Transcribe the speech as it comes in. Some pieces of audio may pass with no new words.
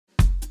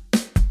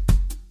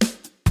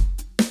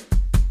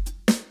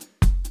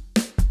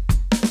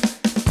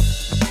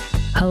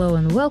Hello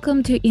and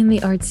welcome to In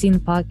the Art Scene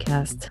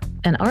podcast,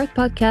 an art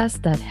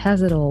podcast that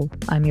has it all.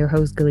 I'm your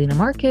host, Galina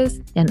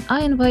Marquez, and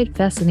I invite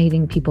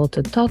fascinating people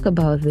to talk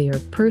about their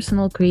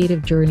personal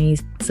creative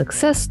journeys,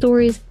 success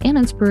stories, and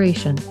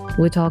inspiration.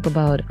 We talk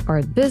about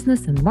art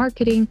business and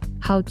marketing,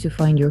 how to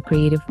find your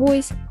creative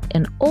voice,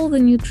 and all the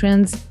new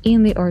trends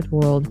in the art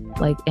world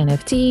like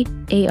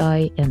NFT,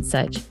 AI, and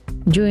such.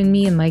 Join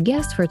me and my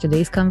guest for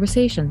today's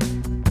conversation.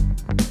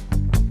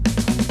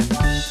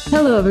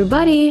 Hello,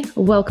 everybody.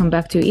 Welcome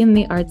back to In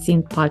the Art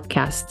Scene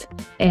podcast.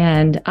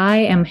 And I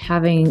am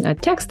having a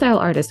textile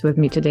artist with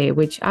me today,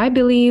 which I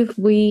believe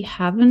we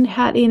haven't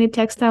had any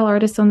textile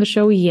artists on the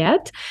show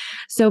yet.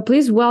 So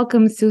please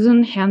welcome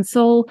Susan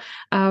Hensel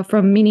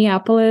from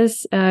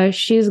Minneapolis.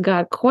 She's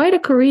got quite a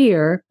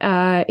career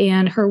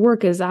and her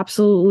work is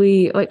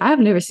absolutely, I've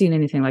never seen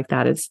anything like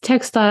that. It's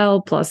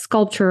textile plus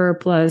sculpture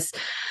plus,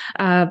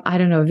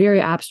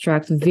 very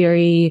abstract,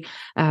 very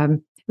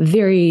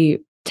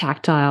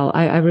tactile.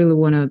 I really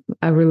want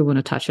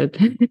to touch it.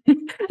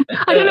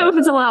 I don't know if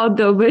it's allowed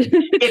though, but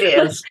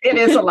It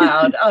is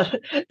allowed.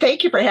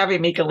 Thank you for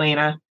having me,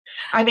 Galina.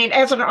 I mean,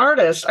 as an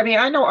artist,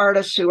 I know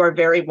artists who are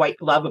very white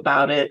glove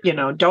about it.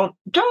 Don't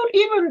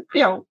even,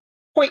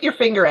 point your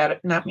finger at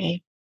it. Not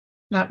me.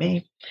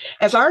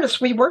 As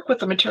artists, we work with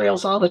the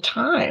materials all the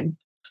time.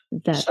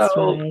 That's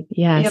right.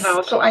 Yes.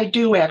 So I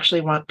do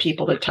actually want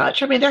people to touch.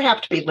 There have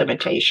to be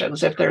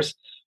limitations. If there's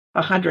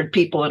 100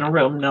 people in a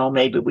room, no,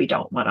 maybe we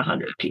don't want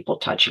 100 people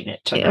touching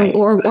it tonight.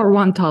 Or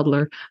one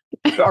toddler.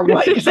 Or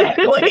what,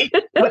 exactly.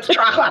 With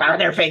chocolate on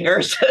their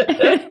fingers.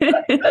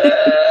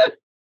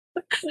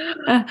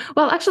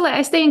 Well, actually,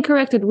 I stand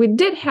corrected. We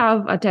did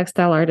have a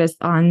textile artist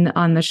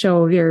on the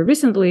show very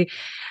recently.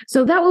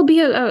 So that will be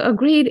a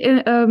great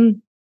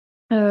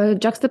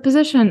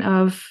juxtaposition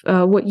of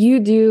what you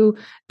do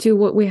to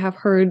what we have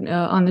heard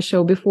on the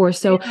show before.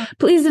 So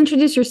please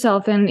introduce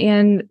yourself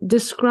and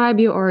describe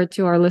your art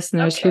to our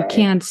listeners who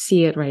can't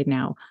see it right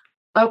now.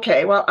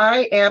 Okay, well,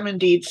 I am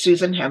indeed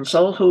Susan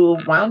Hensel, who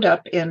wound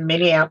up in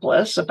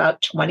Minneapolis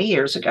about 20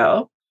 years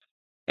ago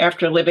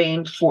after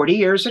living 40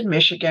 years in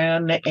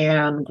Michigan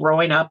and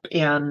growing up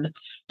in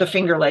the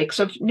Finger Lakes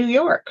of New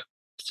York.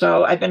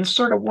 So I've been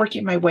sort of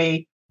working my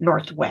way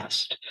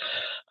northwest.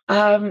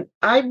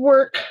 I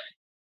work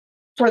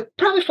for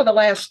the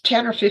last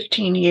 10 or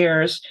 15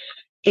 years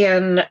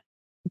in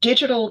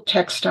digital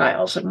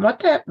textiles. And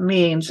what that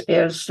means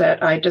is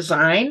that I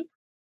design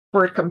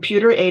for a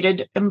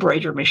computer-aided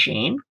embroidery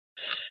machine,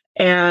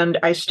 and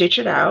I stitch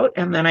it out,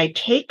 and then I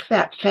take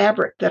that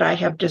fabric that I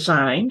have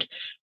designed,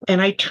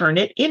 and I turn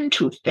it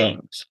into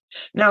things.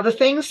 Now, the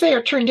things they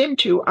are turned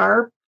into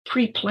are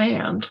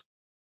pre-planned,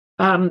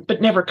 but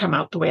never come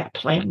out the way I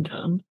planned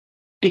them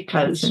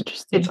because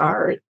it's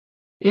art.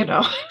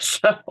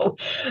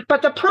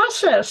 But the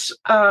process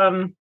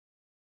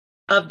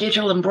of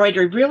digital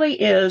embroidery really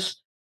is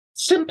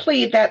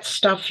simply that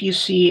stuff you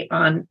see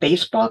on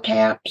baseball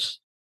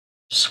caps,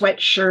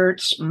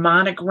 sweatshirts,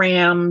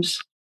 monograms,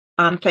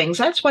 on things.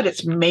 That's what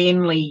it's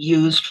mainly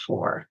used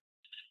for.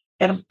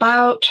 And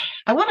about,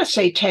 I want to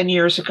say 10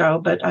 years ago,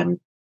 but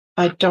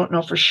I don't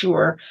know for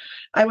sure,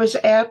 I was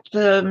at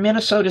the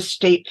Minnesota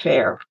State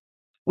Fair,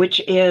 which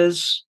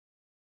is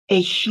a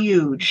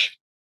huge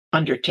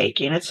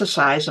undertaking. It's the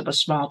size of a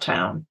small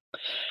town.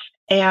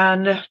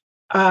 And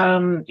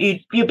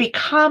you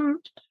become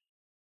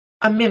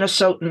a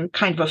Minnesotan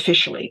kind of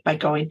officially by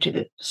going to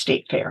the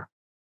state fair.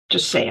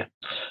 Just saying.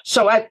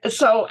 So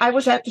I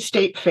was at the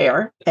state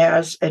fair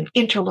as an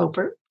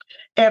interloper,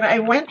 and I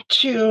went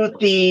to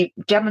the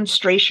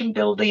demonstration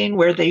building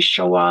where they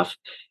show off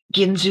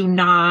Ginsu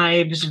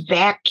knives,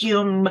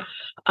 vacuum,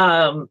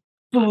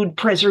 food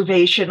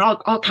preservation,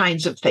 all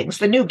kinds of things,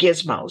 the new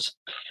gizmos.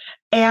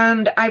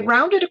 And I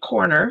rounded a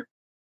corner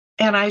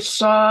and I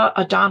saw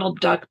a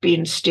Donald Duck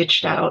being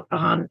stitched out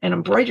on an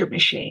embroidery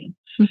machine.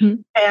 Mm-hmm.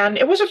 And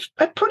it was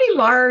a pretty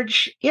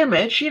large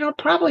image,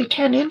 probably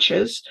 10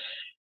 inches.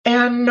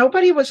 And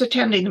nobody was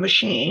attending the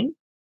machine.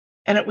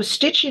 And it was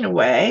stitching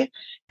away.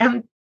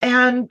 And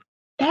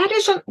that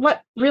isn't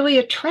what really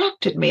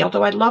attracted me,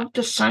 although I loved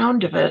the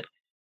sound of it.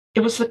 It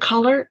was the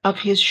color of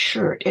his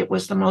shirt. It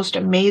was the most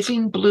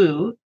amazing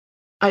blue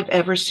I've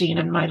ever seen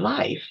in my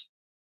life.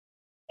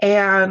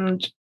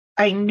 And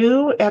I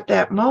knew at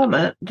that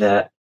moment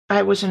that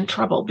I was in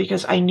trouble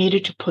because I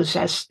needed to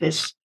possess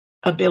this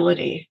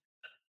ability.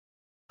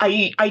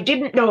 I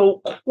didn't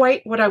know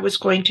quite what I was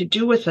going to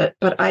do with it,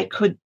 but I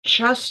could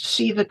just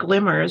see the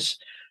glimmers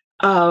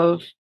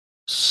of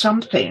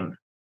something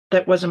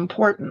that was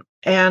important.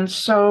 And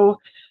so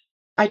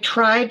I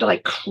tried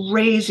like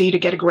crazy to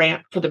get a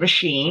grant for the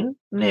machine.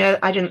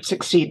 I didn't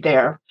succeed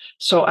there.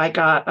 So I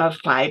got a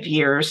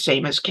 5-year,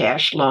 same as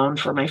cash loan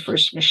for my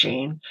first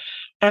machine.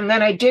 And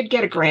then I did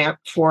get a grant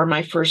for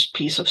my first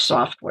piece of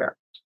software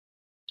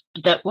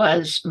that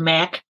was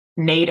Mac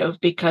native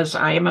because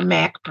I am a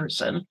Mac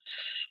person.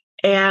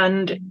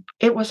 And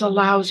it was a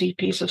lousy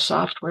piece of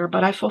software,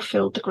 but I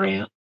fulfilled the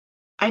grant.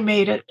 I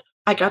made it.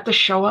 I got the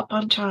show up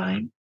on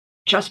time,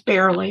 just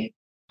barely,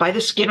 by the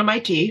skin of my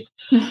teeth,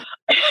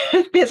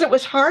 because it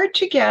was hard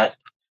to get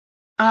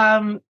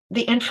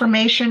the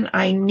information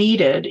I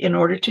needed in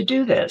order to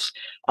do this.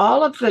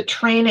 All of the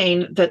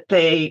training that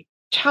they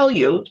tell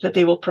you that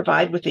they will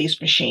provide with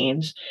these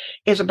machines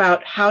is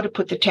about how to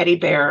put the teddy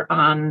bear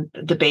on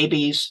the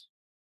baby's,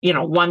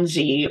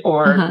 onesie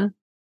Uh-huh.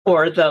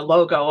 or the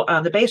logo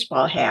on the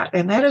baseball hat.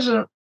 And that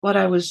isn't what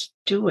I was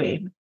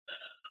doing.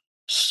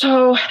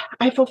 So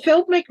I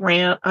fulfilled my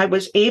grant. I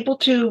was able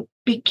to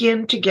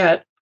begin to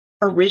get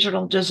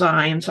original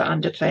designs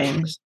onto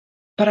things,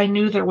 but I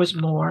knew there was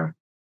more.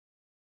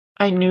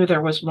 I knew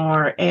there was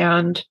more.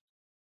 And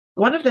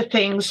one of the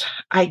things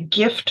I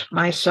gift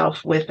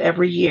myself with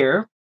every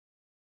year,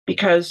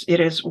 because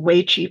it is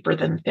way cheaper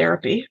than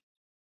therapy,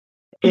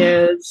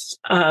 is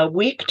a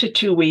week to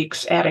 2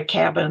 weeks at a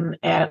cabin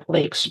at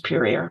Lake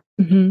Superior.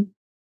 Mm-hmm.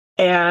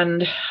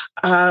 And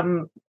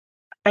I'm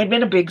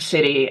in a big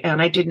city,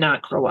 and I did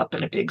not grow up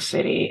in a big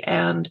city.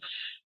 And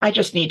I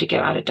just need to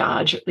get out of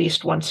Dodge at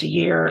least once a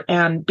year.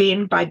 And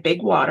being by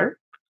big water,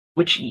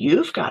 which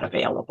you've got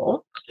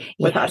available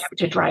without Yes. having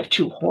to drive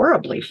too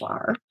horribly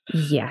far.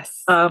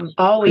 Yes.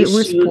 Always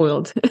We're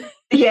spoiled.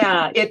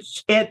 Yeah,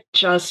 it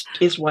just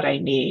is what I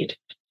need.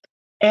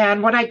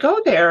 And when I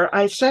go there,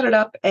 I set it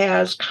up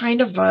as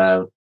kind of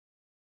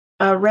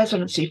a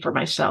residency for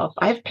myself.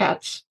 I have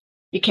pets.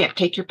 You can't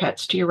take your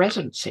pets to your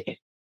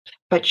residency,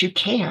 but you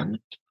can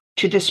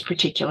to this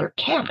particular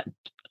cabin.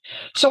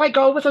 So I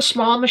go with a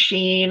small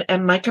machine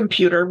and my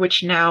computer,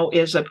 which now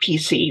is a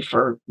PC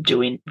for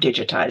doing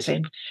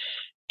digitizing,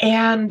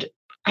 and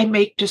I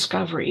make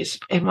discoveries.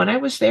 And when I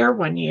was there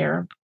one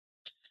year,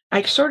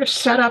 I sort of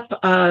set up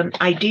an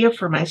idea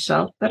for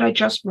myself that I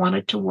just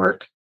wanted to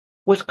work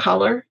with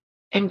color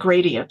and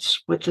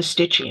gradients with the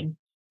stitching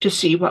to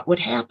see what would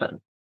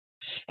happen.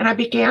 And I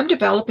began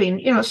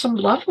developing, some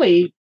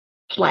lovely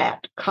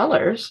flat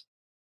colors,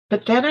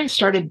 but then I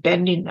started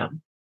bending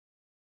them.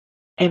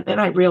 And then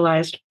I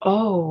realized,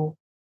 oh,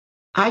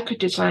 I could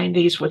design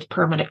these with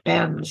permanent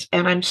bends.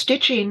 And I'm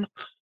stitching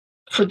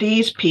for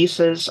these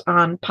pieces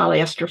on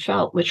polyester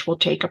felt, which will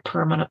take a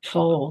permanent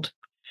fold.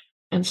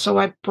 And so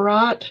I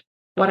brought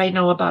what I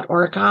know about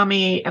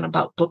origami and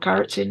about book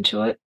arts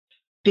into it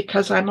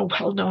because I'm a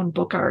well-known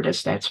book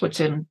artist. That's what's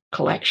in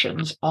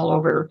collections all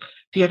over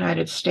the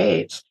United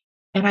States.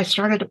 And I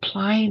started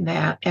applying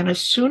that. And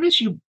as soon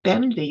as you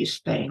bend these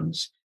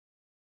things,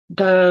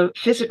 the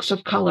physics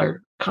of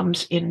color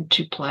comes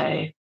into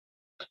play.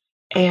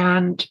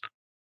 And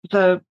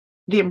the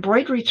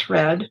embroidery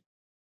thread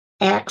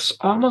acts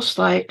almost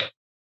like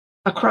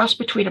a cross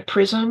between a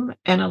prism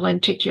and a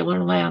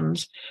lenticular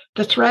lens.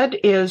 The thread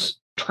is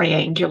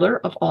triangular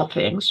of all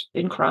things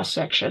in cross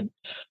section,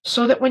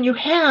 so that when you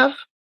have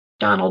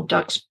Donald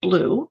Duck's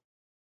blue,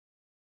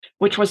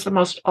 which was the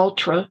most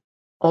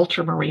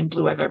ultramarine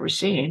blue I've ever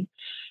seen,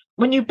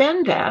 when you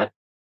bend that,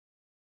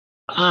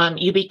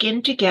 you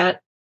begin to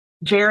get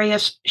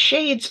various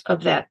shades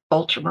of that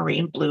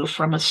ultramarine blue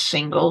from a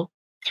single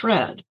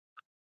thread.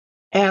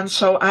 And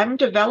so I'm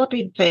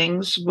developing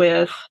things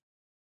with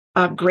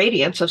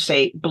gradients of,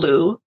 say,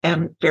 blue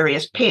and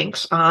various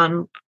pinks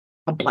on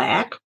a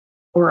black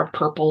or a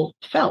purple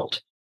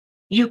felt.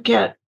 You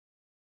get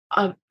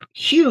a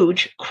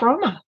huge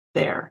chroma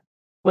there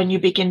when you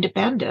begin to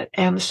bend it.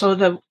 And so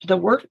the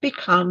work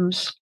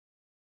becomes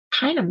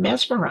kind of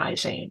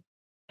mesmerizing.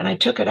 And I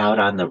took it out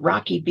on the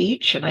rocky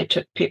beach and I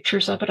took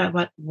pictures of it. I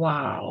went,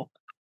 wow,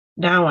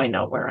 now I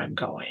know where I'm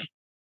going.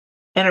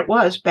 And it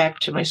was back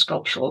to my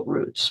sculptural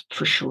roots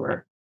for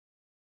sure.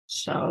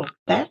 So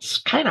that's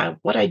kind of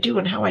what I do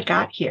and how I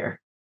got here.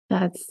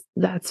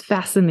 That's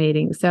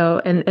fascinating. So,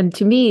 and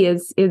to me,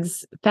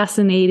 it's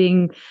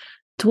fascinating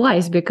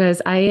twice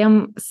because I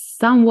am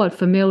somewhat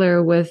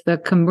familiar with the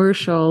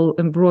commercial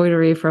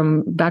embroidery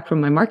from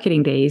my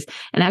marketing days.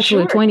 And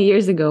actually, Sure. 20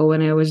 years ago,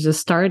 when I was just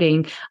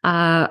starting,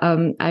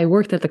 I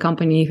worked at the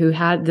company who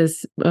had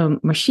this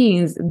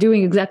machines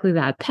doing exactly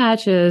that,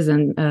 patches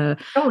and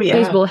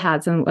baseball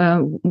hats and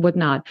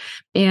whatnot.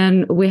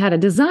 And we had a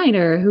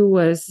designer who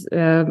was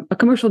a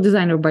commercial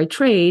designer by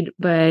trade,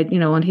 but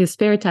on his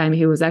spare time,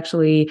 he was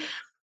actually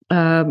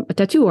a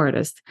tattoo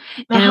artist.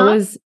 And it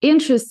was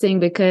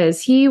interesting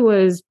because he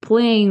was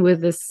playing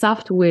with the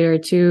software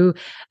to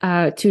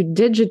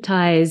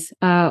digitize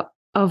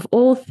of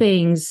all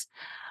things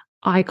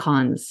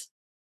icons.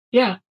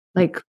 Yeah.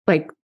 Like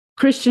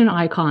Christian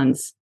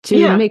icons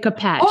to make a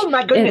patch. Oh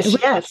my goodness,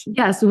 yes.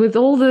 Yes, with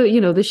all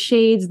the, the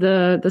shades,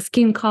 the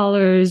skin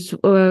colors,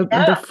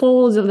 the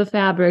folds of the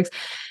fabrics.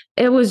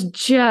 It was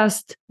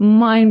just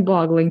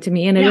mind-boggling to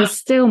me, and it is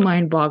still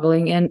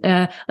mind-boggling. And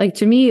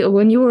to me,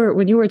 when you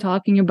were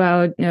talking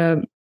about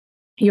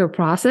your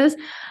process,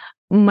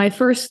 my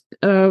first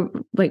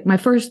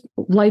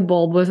light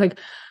bulb was like,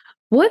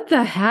 what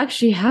the heck?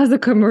 She has a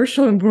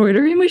commercial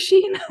embroidery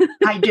machine.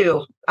 I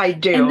do.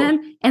 And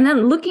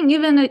then looking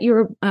even at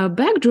your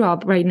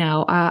backdrop right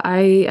now,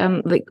 I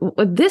am like,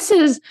 this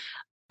is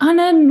an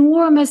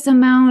enormous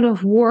amount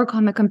of work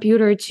on the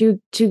computer to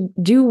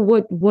do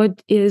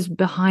what is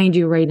behind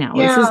you right now.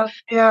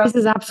 This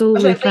is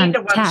absolutely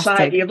fantastic. To one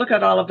side, you look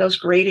at all of those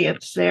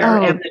gradients there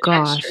and the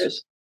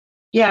textures.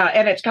 Yeah,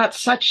 and it's got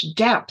such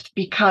depth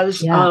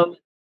because Yeah. of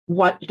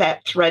what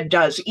that thread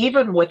does.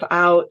 Even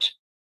without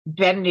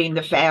bending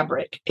the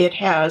fabric, it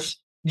has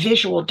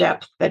visual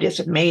depth that is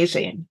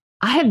amazing.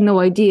 I had no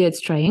idea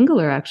it's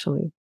triangular,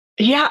 actually.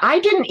 Yeah, I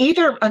didn't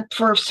either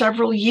for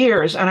several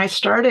years, and I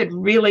started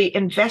really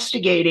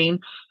investigating.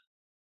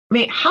 I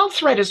mean, how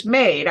thread is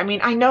made. I mean,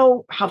 I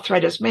know how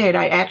thread is made.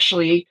 I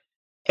actually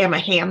am a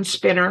hand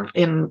spinner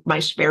in my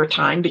spare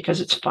time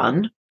because it's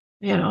fun,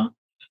 you know.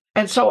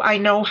 And so I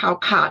know how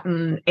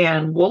cotton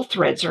and wool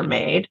threads are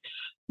made,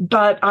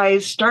 but I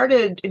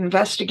started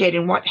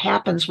investigating what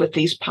happens with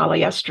these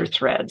polyester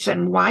threads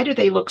and why do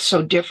they look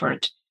so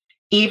different,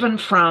 even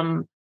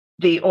from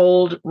the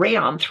old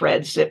rayon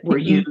threads that were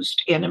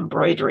used in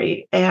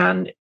embroidery.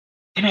 And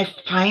I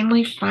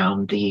finally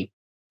found the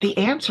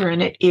answer,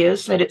 and it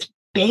is that it's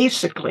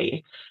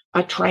basically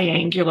a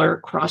triangular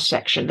cross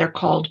section. They're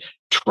called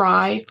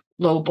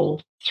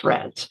trilobal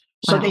threads.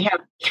 So Wow. they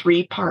have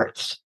three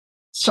parts.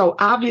 So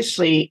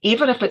obviously,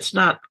 even if it's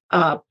not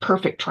a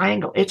perfect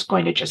triangle, it's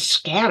going to just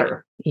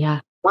scatter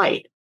Yeah.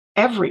 light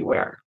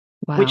everywhere,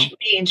 Wow. which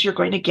means you're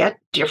going to get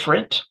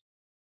different,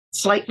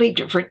 slightly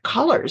different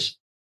colors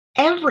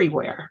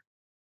everywhere.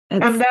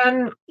 It's And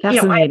then, I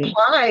fascinating.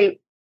 apply,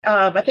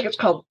 I think it's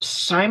called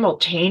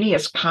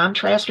simultaneous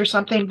contrast or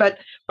something, but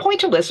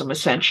pointillism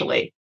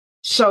essentially.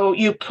 So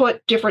you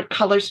put different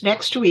colors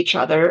next to each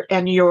other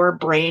and your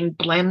brain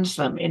blends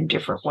them in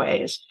different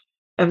ways.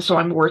 And so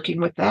I'm working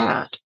with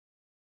that.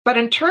 But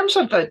in terms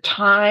of the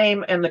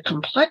time and the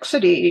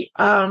complexity,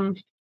 to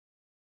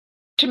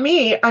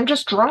me, I'm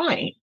just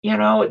drawing.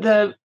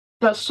 The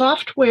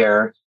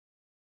software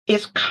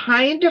is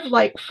kind of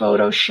like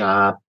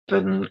Photoshop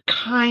and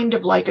kind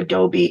of like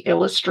Adobe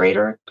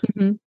Illustrator.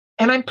 Mhm.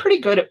 And I'm pretty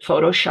good at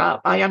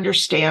Photoshop. I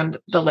understand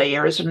the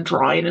layers and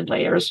drawing in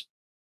layers.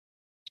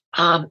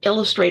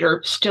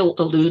 Illustrator still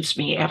eludes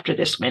me after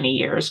this many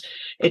years.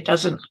 It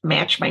doesn't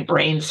match my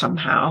brain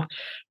somehow.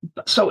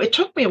 So it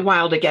took me a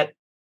while to get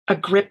a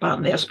grip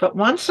on this. But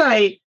once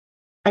I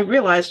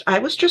realized I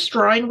was just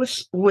drawing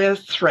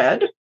with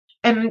thread,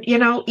 and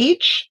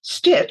each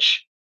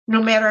stitch,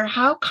 no matter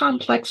how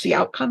complex the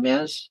outcome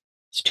is,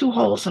 it's two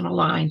holes in a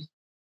line.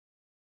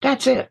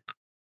 That's it.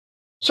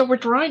 So we're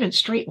drawing in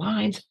straight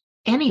lines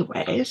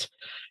anyways.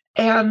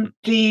 And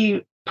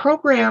the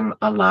program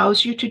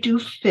allows you to do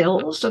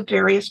fills of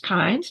various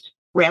kinds,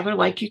 rather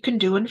like you can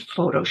do in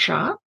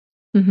Photoshop.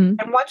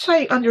 Mhm. And once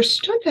I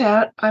understood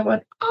that, I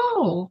went,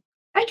 oh,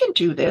 I can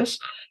do this.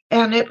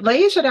 And it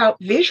lays it out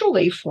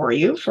visually for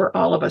you, for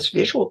all of us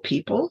visual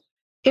people,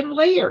 in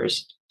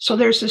layers. So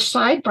there's this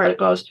sidebar that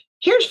goes,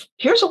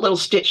 here's a little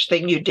stitch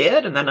thing you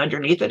did, and then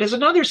underneath it is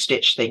another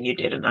stitch thing you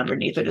did, and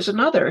underneath it is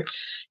another.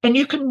 And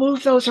you can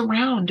move those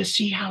around to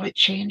see how it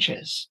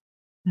changes.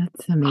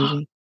 That's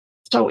amazing.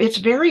 So it's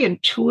very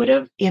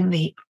intuitive in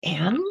the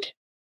end,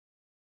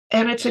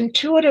 and it's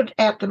intuitive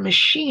at the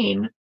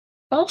machine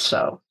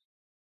also,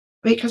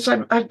 because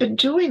I've been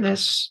doing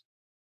this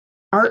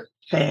art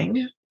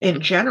thing in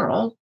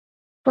general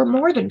for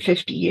more than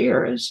 50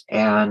 years.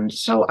 And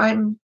so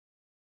I'm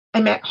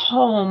at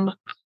home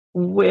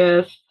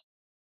with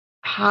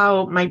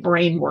how my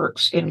brain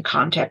works in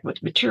contact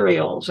with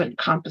materials and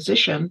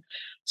composition.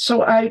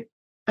 So I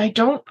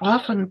don't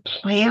often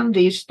plan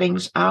these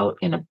things out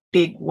in a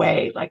big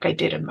way like I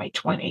did in my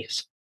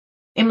 20s.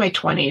 In my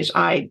 20s,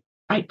 I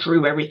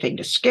drew everything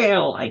to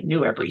scale. I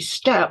knew every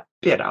step,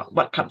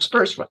 what comes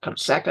first, what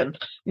comes second.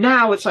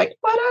 Now it's like,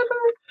 whatever.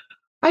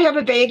 I have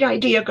a vague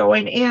idea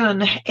going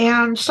in,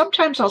 and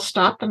sometimes I'll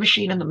stop the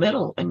machine in the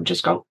middle and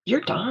just go, you're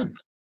done.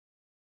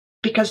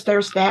 Because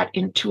there's that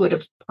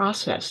intuitive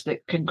process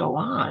that can go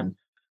on.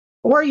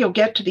 Or you'll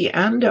get to the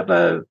end of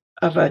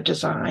a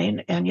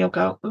design and you'll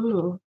go,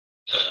 ooh,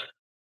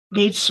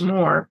 needs some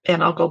more.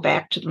 And I'll go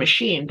back to the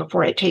machine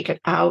before I take it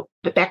out,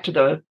 but back to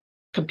the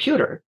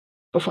computer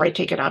before I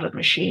take it out of the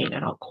machine,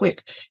 and I'll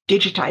quick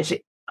digitize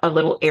it, a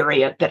little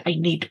area that I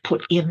need to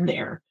put in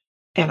there.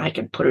 And I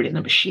can put it in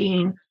the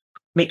machine,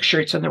 make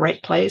sure it's in the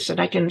right place, and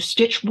I can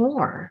stitch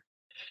more.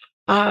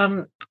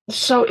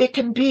 So it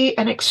can be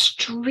an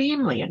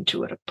extremely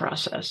intuitive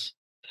process.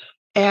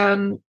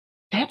 And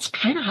that's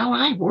kind of how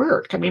I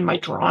work. I mean, my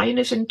drawing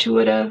is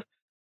intuitive,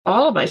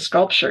 all of my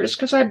sculptures,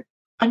 because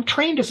I'm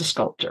trained as a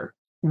sculptor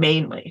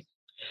mainly.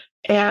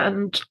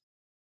 And,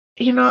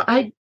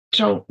 I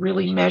don't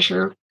really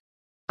measure.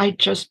 I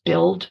just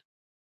build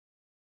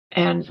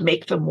and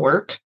make them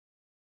work.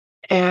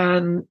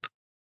 And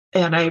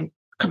I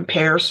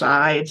compare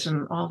sides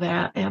and all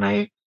that. And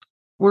I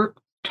work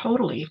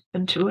totally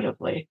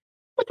intuitively.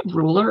 With a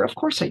ruler, of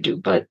course I do,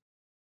 but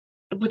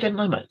within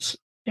limits.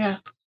 Yeah.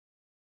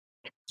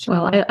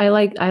 Well, So I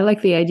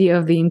like the idea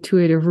of the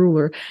intuitive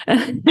ruler.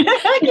 And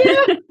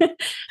yeah.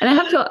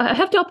 I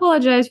have to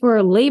apologize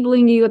for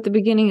labeling you at the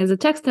beginning as a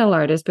textile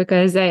artist,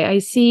 because I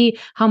see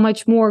how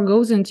much more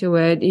goes into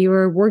it.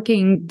 You're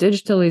working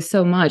digitally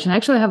so much. And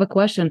actually I have a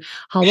question.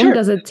 How long Sure.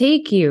 does it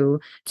take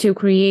you to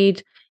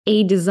create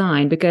a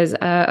design? Because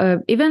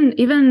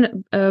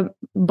even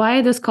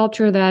buy the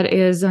sculpture that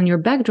is on your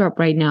backdrop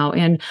right now.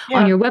 And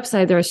on your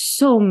website, there are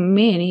so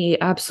many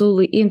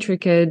absolutely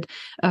intricate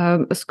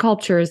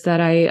sculptures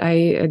that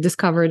I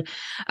discovered.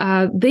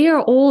 They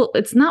are all,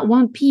 it's not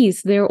one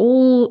piece. They're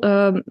all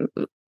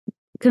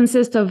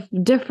consist of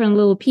different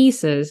little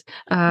pieces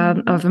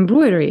of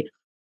embroidery.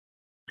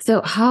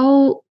 So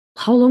how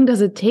long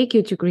does it take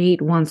you to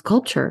create one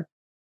sculpture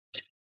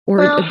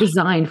or a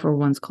design for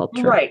one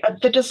sculpture? Right.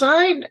 The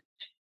design,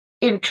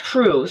 in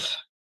truth,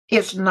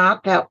 is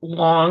not that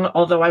long,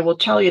 although I will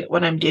tell you that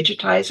when I'm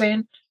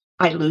digitizing,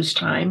 I lose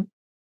time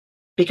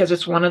because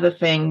it's one of the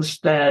things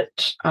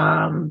that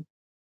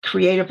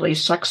creatively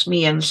sucks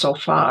me in so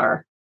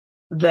far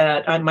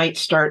that I might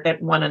start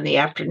at 1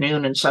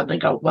 PM and suddenly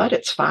go, what?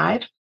 It's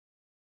 5?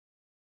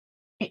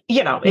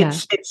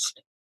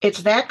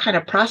 It's that kind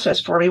of process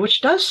for me,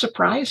 which does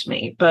surprise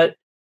me, but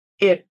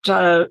it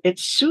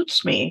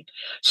suits me.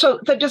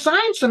 So the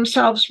designs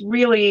themselves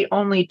really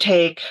only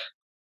take,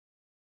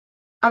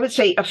 I would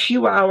say, a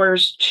few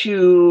hours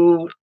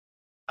to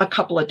a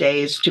couple of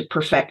days to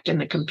perfect in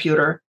the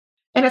computer.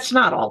 And it's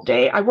not all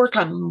day. I work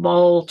on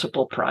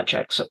multiple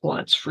projects at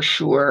once, for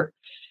sure.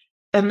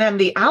 And then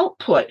the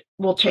output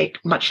will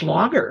take much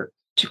longer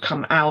to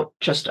come out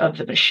just of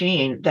the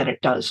machine than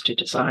it does to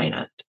design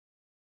it.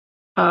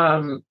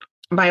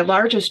 My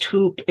largest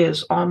hoop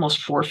is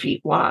almost 4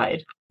 feet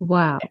wide.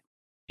 Wow.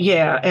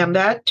 Yeah, and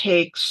that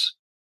takes,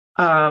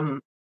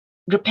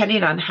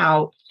 depending on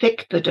how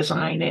thick the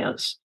design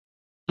is,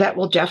 that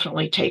will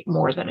definitely take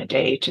more than a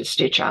day to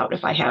stitch out.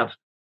 If I have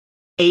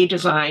a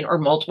design or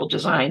multiple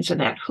designs in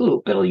that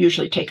hoop, it'll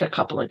usually take a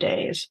couple of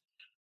days.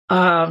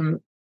 And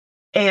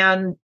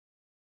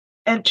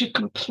to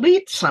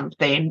complete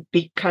something,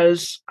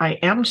 because I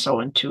am so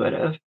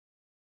intuitive,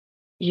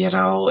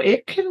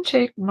 it can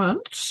take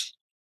months.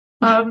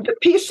 The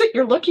piece that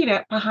you're looking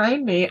at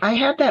behind me, I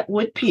had that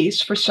wood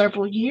piece for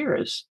several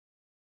years.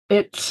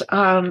 It's,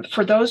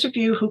 for those of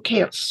you who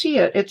can't see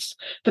it,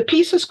 the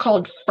piece is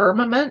called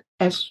Firmament,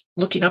 as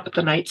looking up at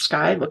the night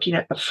sky, looking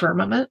at the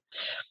firmament.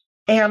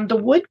 And the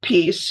wood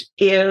piece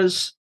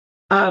is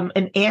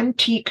an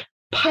antique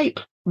pipe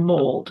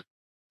mold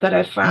that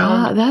I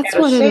found that's at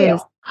a what sale. It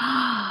is.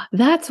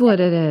 That's what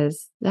it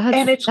is.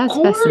 That's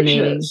gorgeous.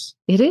 Fascinating.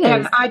 It is.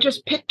 And I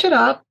just picked it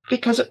up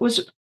because it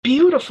was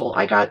beautiful.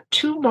 I got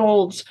 2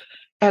 molds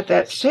at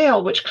that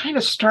sale, which kind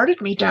of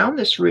started me down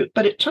this route,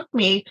 but it took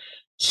me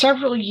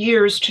several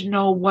years to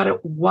know what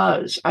it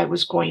was I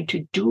was going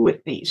to do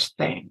with these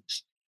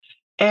things.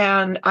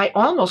 And I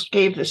almost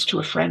gave this to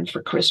a friend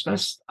for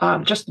Christmas,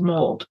 just the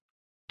mold,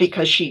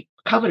 because she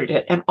coveted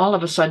it. And all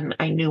of a sudden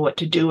I knew what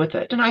to do with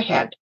it. And I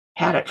had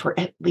it for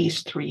at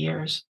least 3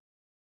 years.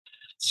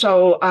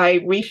 So I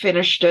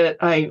refinished it.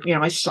 I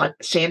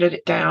sanded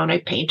it down. I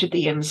painted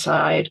the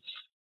inside,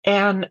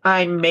 and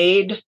I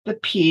made the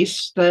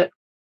piece that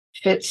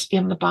fits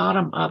in the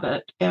bottom of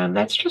it. And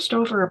that's just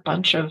over a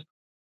bunch of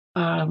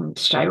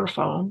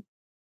styrofoam.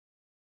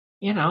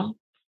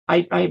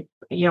 I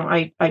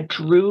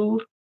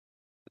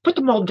put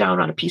the mold down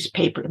on a piece of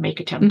paper to make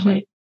a template. Mm-hmm.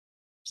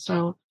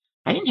 So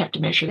I didn't have to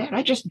measure that.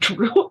 I just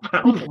drew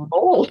around the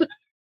mold.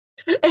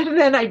 And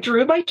then I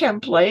drew my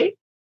template,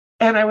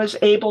 and I was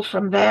able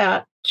from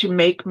that to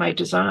make my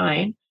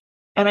design.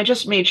 And I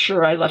just made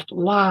sure I left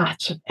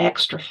lots of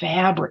extra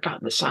fabric on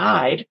the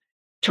side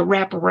to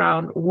wrap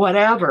around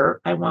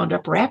whatever I wound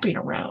up wrapping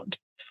around,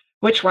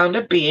 which wound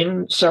up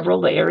being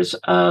several layers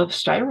of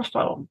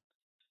styrofoam.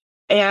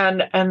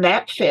 And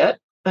that fit.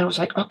 And I was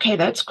like, okay,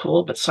 that's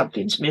cool, but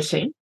something's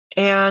missing.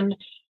 And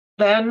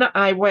then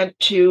I went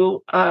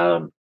to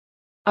a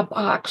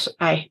box.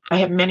 I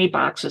have many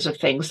boxes of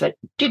things that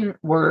didn't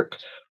work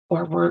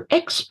or were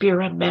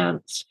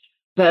experiments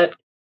that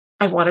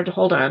I wanted to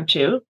hold on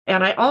to.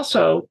 And I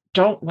also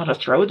don't want to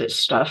throw this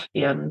stuff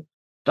in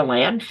the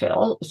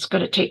landfill. It's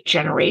going to take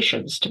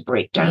generations to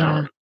break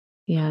down.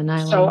 Yeah,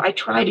 nylon. So I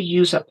try to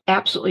use up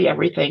absolutely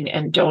everything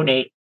and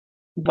donate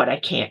what I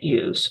can't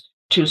use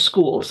to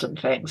schools and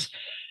things.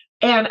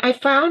 And I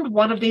found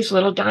one of these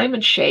little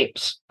diamond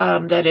shapes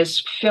that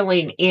is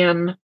filling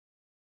in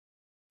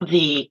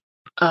the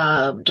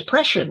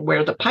depression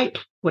where the pipe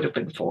would have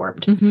been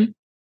formed. Mm-hmm.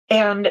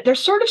 And they're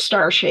sort of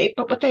star-shaped,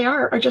 but what they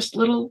are just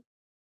little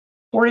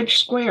 4-inch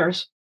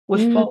squares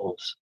with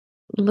folds.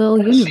 Little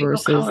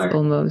universes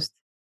almost.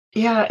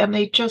 Yeah, and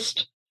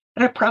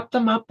I propped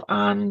them up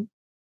on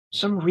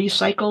some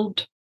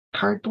recycled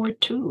cardboard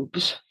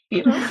tubes,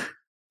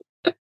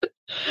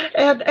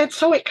 And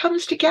so it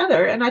comes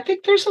together. And I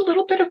think there's a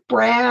little bit of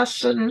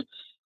brass and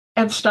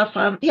stuff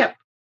on. Yeah,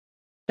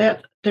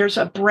 that there's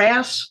a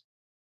brass,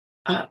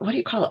 what do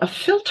you call it? A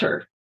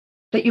filter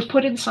that you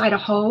put inside a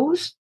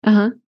hose.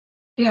 Uh-huh.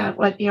 Yeah,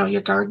 like,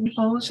 your garden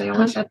hose, they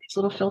always have these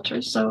little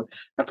filters. So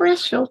a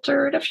brass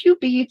filter and a few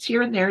beads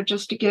here and there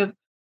just to give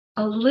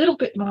a little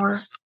bit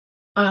more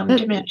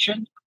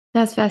dimension.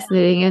 That's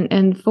fascinating.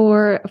 And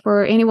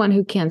for anyone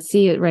who can't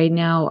see it right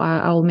now,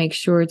 I'll make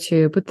sure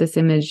to put this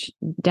image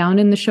down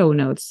in the show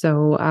notes.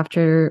 So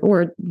after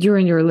or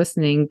during your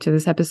listening to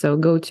this episode,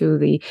 go to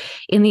the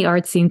In the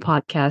Art Scene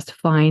podcast,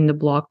 find the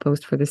blog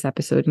post for this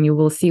episode, and you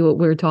will see what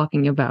we're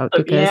talking about,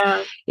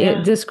 because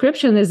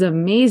description is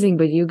amazing,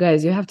 but you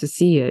guys, you have to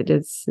see it.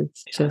 It's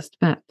just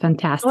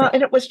fantastic. Well,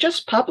 and it was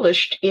just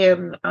published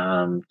in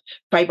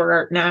Fiber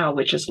Art Now,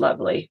 which is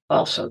lovely.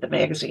 Also, the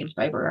magazine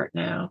Fiber Art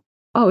Now.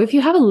 Oh, if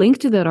you have a link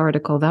to that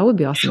article, that would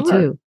be awesome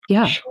too.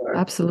 Yeah, sure.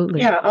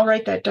 Absolutely. Yeah, I'll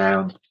write that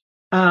down.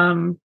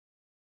 And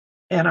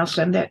I'll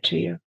send that to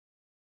you.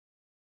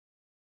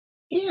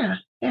 Yeah,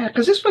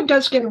 because this one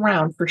does get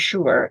around for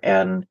sure.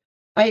 And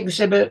I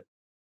exhibit,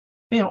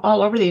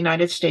 all over the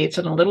United States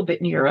and a little bit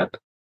in Europe.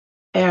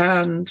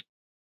 And,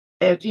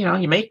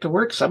 you make the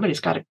work, somebody's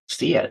got to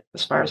see it,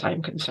 as far as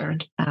I'm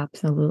concerned.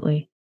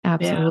 Absolutely.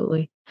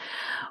 Absolutely. Yeah.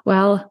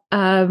 Well,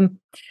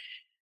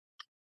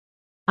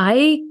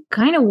 I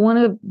kind of want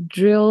to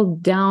drill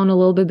down a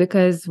little bit,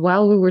 because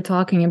while we were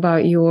talking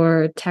about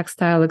your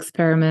textile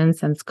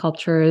experiments and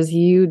sculptures,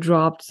 you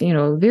dropped,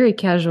 very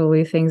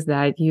casually things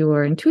that you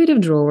were an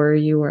intuitive drawer,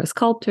 you were a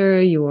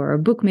sculptor, you were a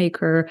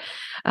bookmaker.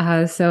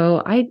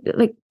 So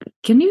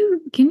can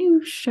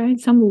you shine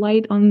some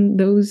light on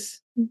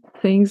those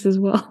things as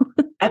well?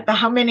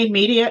 How many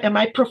media am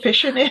I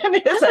proficient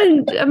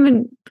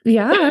in?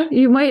 Yeah,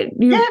 you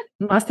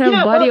must have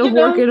a body of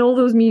work in all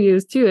those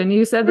medias too. And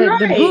you said that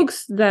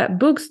the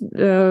books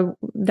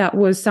that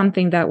was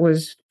something that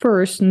was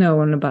first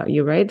known about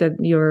you, right? That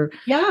you're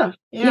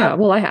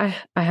Well, I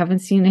haven't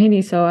seen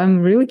any, so I'm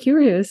really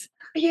curious.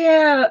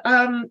 Yeah,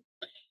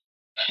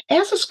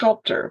 as a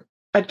sculptor,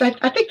 I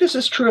think this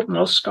is true of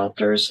most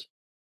sculptors.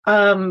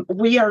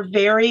 We are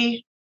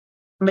very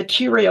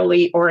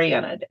materially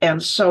oriented,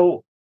 and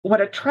so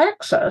what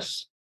attracts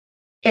us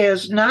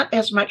is not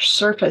as much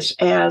surface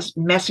as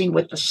messing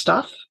with the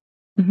stuff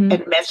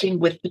and messing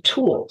with the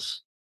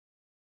tools.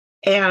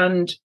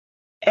 And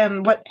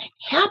what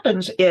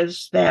happens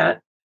is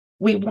that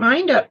we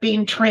wind up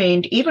being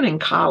trained, even in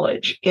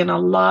college, in a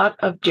lot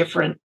of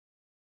different,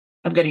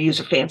 I'm going to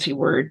use a fancy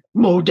word,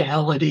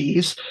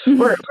 modalities.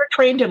 We're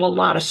trained in a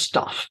lot of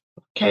stuff.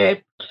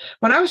 Okay.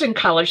 When I was in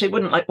college, they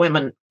wouldn't let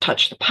women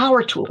touch the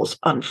power tools,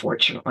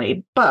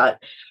 unfortunately. But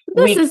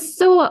this is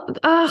so.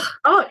 I'm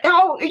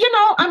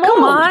come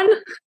old. on.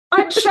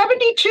 I'm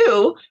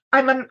 72.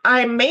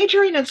 I'm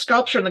majoring in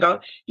sculpture, and they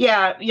go,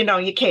 yeah,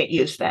 you can't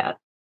use that.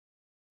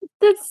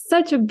 That's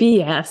such a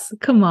BS.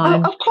 Come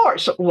on. Of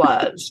course it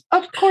was.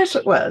 Of course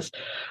it was.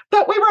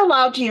 But we were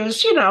allowed to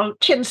use,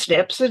 tin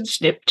snips and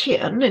snip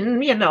tin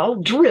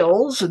and,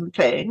 drills and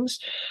things.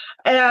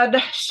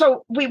 And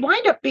so we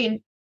wind up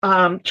being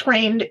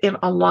trained in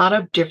a lot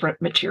of different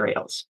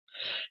materials.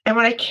 And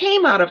when I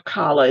came out of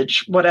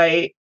college, what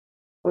I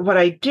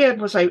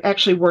did was I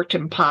actually worked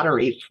in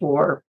pottery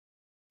for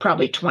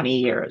probably 20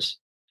 years,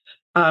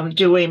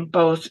 doing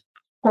both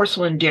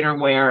porcelain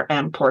dinnerware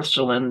and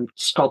porcelain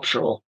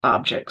sculptural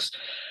objects.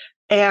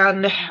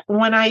 And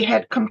when I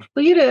had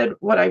completed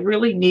what I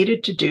really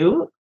needed to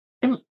do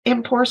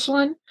in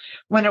porcelain,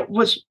 when it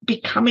was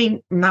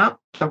becoming not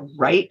the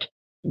right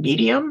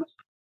medium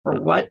for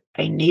what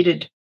I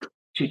needed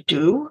to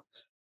do,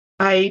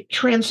 I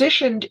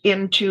transitioned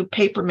into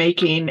paper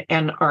making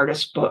and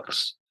artist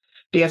books,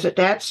 because at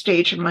that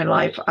stage in my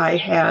life, I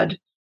had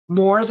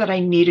more that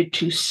I needed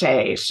to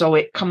say. So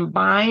it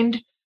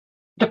combined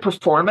the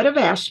performative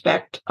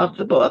aspect of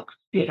the book,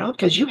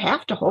 because you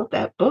have to hold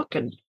that book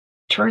and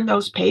turn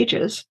those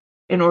pages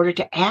in order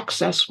to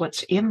access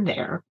what's in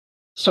there.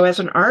 So as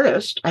an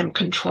artist, I'm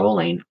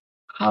controlling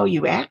how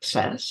you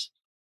access,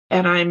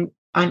 and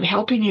I'm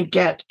helping you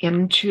get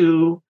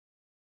into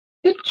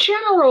the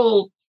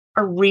general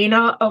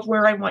arena of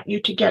where I want you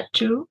to get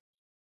to,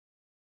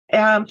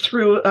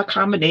 through a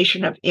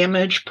combination of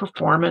image,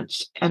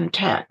 performance, and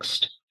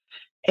text.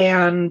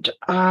 And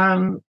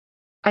I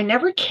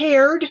never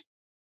cared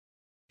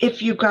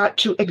if you got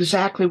to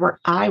exactly where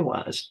I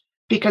was,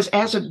 because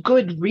as a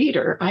good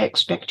reader, I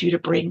expect you to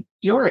bring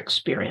your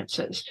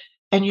experiences,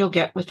 and you'll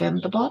get within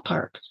the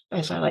ballpark,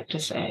 as I like to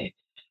say.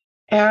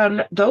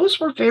 And those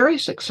were very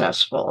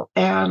successful,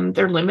 and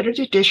they're limited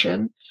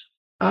edition.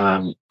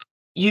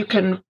 You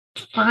can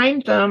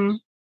find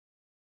them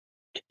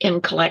in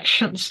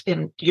collections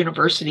in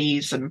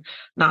universities and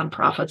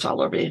nonprofits all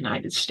over the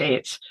United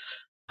States.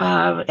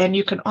 And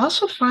you can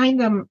also find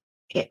them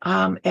at,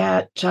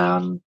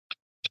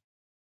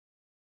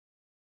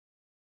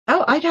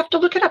 I'd have to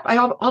look it up. I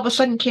all of a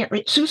sudden can't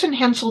read.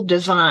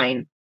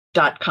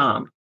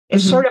 SusanHenselDesign.com.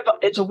 It's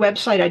it's a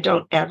website I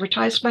don't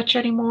advertise much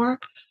anymore,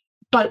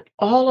 but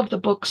all of the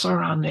books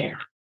are on there.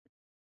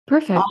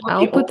 Perfect.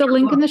 I'll put the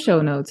link in the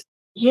show notes.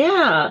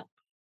 Yeah.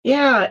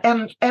 Yeah.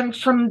 And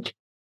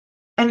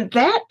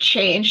that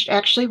changed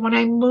actually when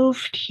I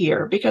moved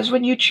here, because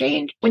when you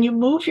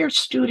move your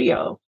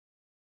studio,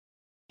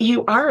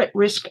 you are at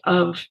risk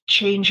of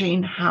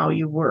changing how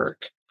you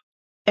work.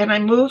 And I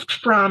moved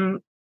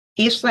from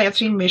East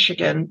Lansing,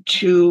 Michigan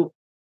to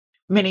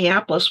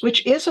Minneapolis,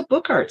 which is a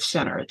book arts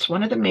center. It's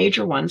one of the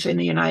major ones in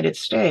the United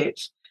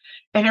States.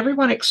 And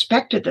everyone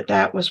expected that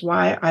that was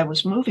why I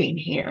was moving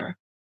here.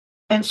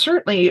 And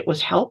certainly it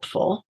was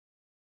helpful.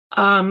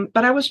 But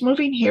I was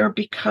moving here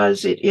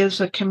because it is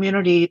a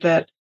community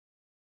that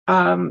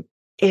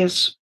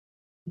is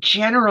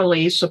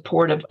generally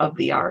supportive of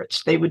the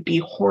arts. They would be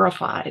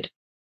horrified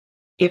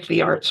if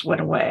the arts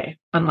went away,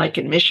 unlike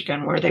in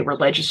Michigan, where they were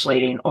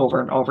legislating over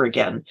and over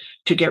again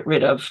to get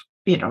rid of,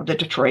 the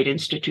Detroit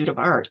Institute of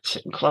Arts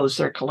and close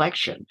their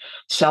collection,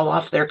 sell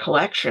off their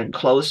collection,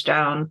 close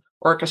down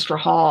Orchestra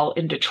Hall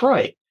in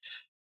Detroit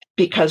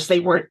because they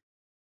weren't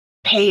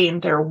paying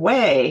their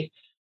way.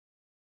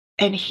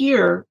 And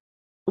here,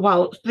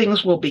 while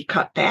things will be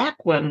cut back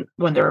when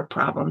there are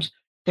problems,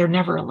 they're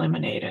never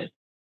eliminated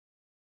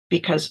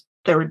because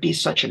there would be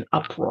such an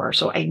uproar.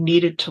 So I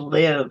needed to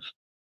live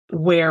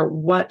where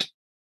what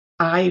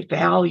I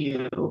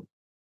value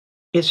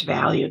is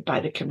valued by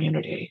the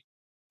community.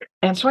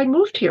 And so I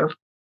moved here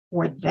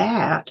for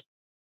that.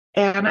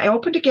 And I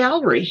opened a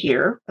gallery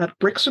here, a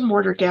bricks and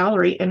mortar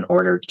gallery, in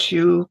order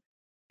to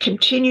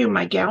continue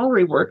my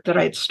gallery work that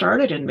I had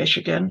started in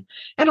Michigan,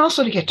 and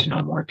also to get to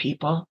know more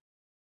people.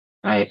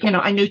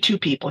 I knew 2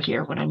 people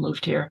here when I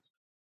moved here.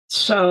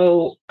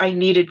 So I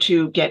needed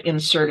to get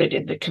inserted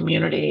in the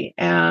community.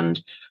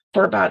 And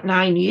for about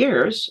 9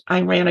 years,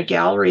 I ran a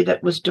gallery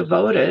that was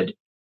devoted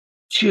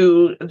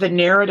to the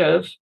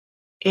narrative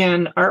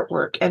in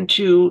artwork and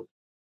to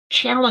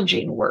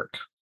challenging work.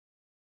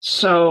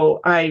 So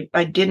I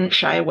didn't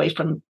shy away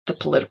from the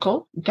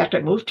political. In fact,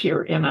 I moved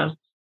here in an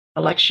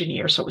election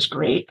year, so it was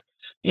great.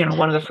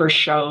 One of the first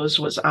shows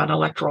was on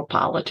electoral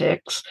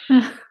politics.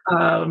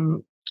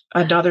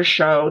 Another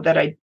show that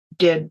I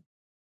did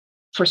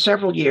for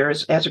several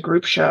years as a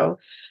group show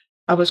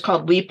was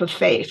called Leap of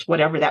Faith,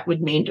 whatever that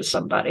would mean to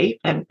somebody,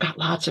 and got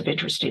lots of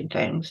interesting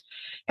things.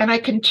 And I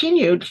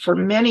continued for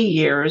many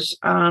years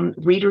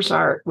Reader's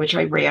Art, which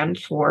I ran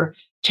for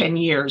 10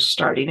 years,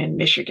 starting in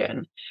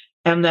Michigan.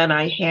 And then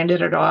I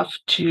handed it off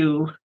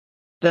to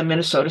the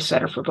Minnesota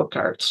Center for Book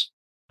Arts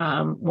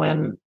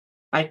when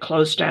I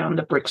closed down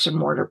the bricks and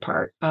mortar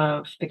part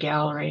of the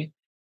gallery.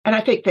 And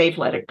I think they've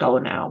let it go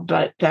now,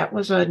 but that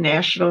was a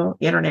national,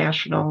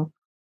 international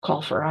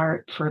call for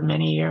art for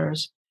many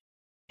years.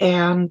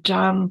 And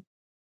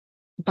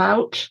before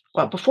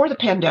the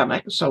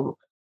pandemic, so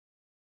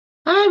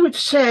I would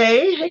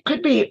say it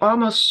could be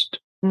almost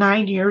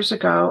 9 years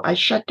ago, I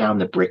shut down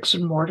the bricks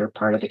and mortar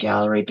part of the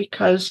gallery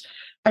because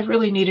I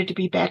really needed to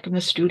be back in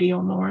the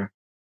studio more.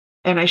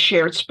 And I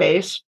shared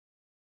space,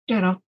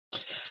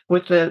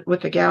 with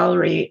the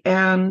gallery.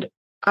 And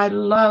I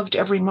loved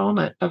every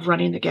moment of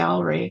running the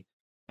gallery.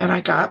 And I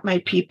got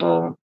my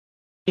people,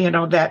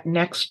 that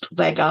next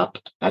leg up.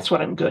 That's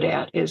what I'm good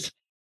at, is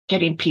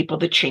getting people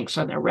the chinks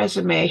on their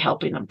resume,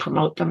 helping them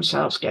promote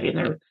themselves, getting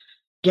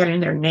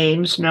their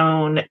names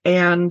known.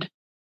 And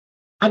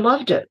I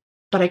loved it,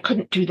 but I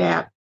couldn't do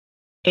that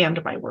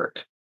and my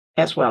work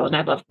as well. And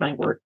I loved my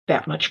work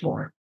that much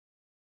more.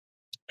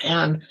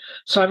 And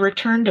so I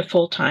returned to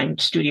full-time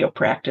studio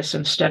practice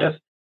instead of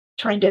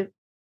trying to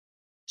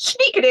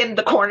sneak it in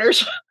the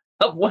corners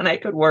of when I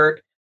could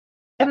work.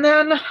 And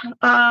then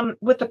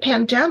with the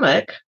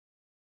pandemic,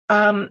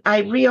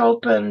 I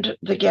reopened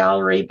the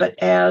gallery, but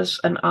as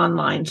an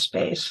online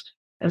space.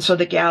 And so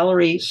the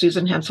gallery,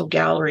 Susan Hensel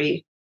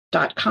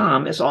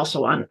Gallery.com, is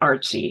also on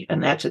Artsy,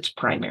 and that's its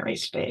primary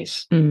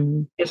space,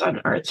 is on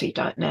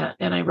artsy.net.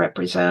 And I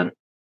represent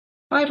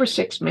 5 or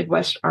 6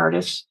 Midwest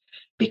artists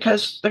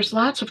because there's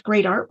lots of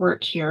great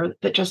artwork here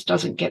that just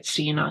doesn't get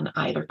seen on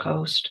either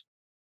coast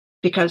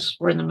because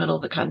we're in the middle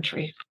of the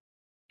country.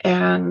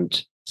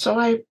 And so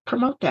I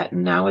promote that.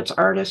 And now it's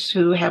artists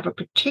who have a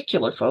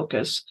particular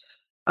focus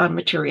on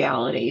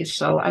materiality.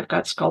 So I've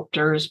got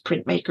sculptors,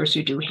 printmakers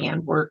who do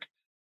handwork,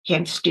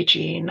 hand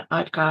stitching.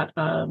 I've got,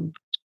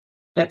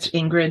 that's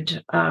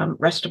Ingrid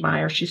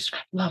Restemeyer. She's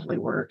got lovely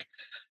work.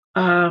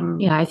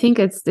 I think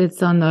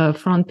it's on the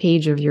front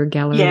page of your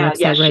gallery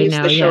website right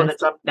now. She's the show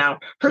that's up now.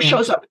 Her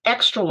show's up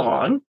extra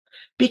long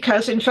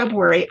because in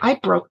February I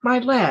broke my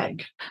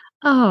leg.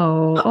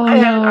 Oh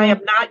and no! I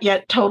am not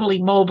yet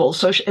totally mobile.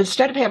 So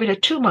instead of having a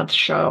 2-month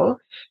show,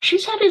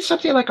 she's having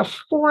something like a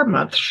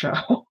 4-month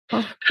show.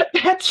 Oh.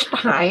 That's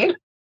fine.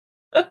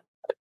 I've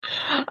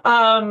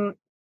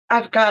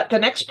got the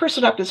next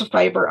person up is a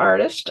fiber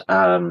artist,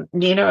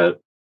 Nina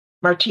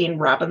Martine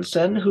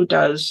Robinson, who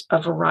does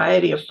a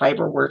variety of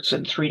fiber works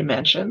in 3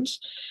 dimensions.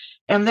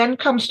 And then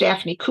comes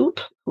Daphne Coop,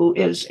 who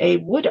is a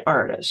wood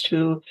artist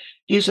who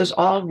uses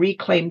all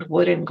reclaimed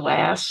wood and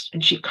glass,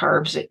 and she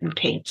carves it and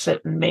paints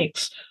it and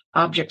makes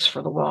objects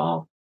for the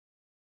wall.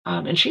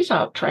 And she's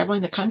out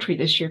traveling the country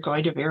this year,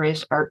 going to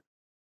various art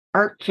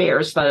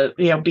fairs,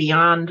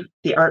 beyond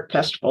the art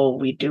festival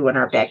we do in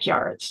our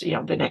backyards,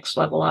 the next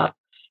level up,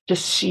 to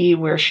see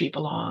where she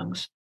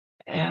belongs.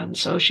 And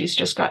so she's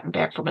just gotten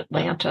back from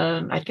Atlanta,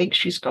 and I think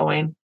she's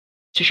going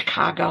to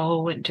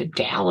Chicago and to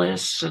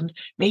Dallas and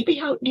maybe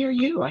out near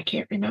you. I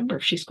can't remember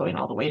if she's going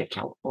all the way to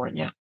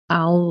California.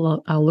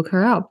 I'll look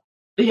her up.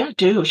 Yeah,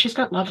 do. She's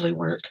got lovely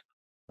work.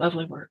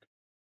 lovely work.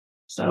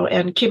 So,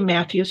 and Kim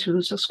Matthews,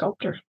 who's a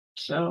sculptor.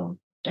 So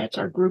that's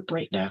our group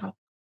right now.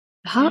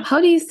 Yeah. How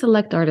do you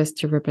select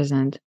artists to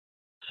represent?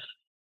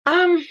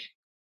 Um,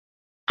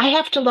 I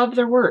have to love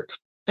their work.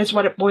 Is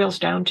what it boils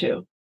down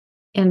to.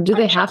 And do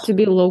they have to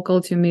be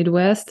local to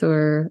Midwest,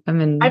 or I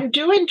mean? I'm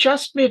doing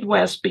just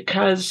Midwest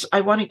because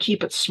I want to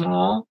keep it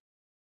small.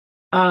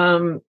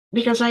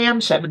 Because I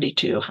am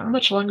 72. How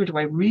much longer do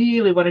I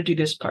really want to do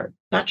this part?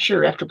 Not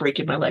sure after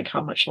breaking my leg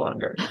how much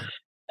longer.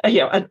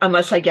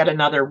 Unless I get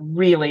another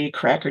really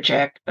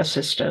crackerjack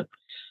assistant.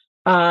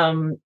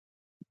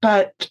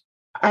 But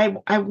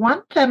I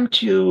want them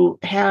to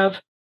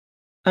have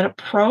an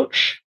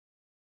approach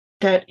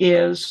that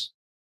is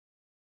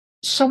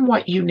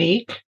somewhat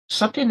unique,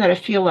 something that I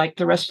feel like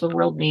the rest of the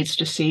world needs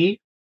to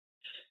see.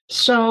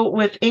 So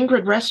with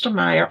Ingrid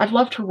Restemeyer, I've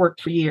loved her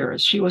work for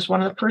years. She was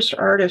one of the first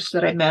artists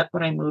that I met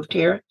when I moved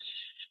here.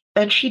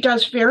 And she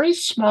does very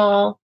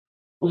small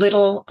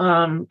little,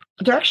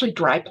 they're actually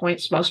dry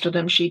points, most of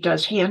them. She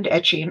does hand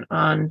etching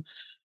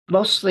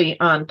mostly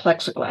on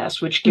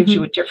plexiglass, which gives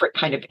you a different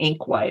kind of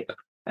ink wipe.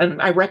 And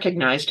I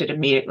recognized it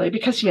immediately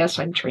because, yes,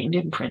 I'm trained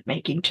in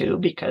printmaking too,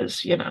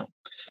 because,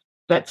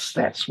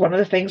 that's one of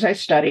the things I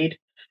studied.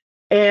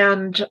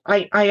 And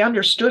I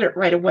understood it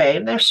right away.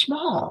 And they're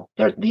small.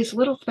 They're these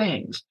little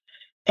things.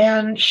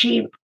 And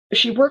she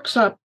works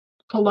up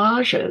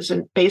collages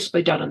and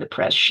basically done in the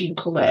press, sheen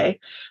collé,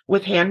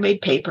 with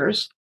handmade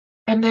papers.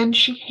 And then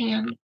she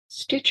hand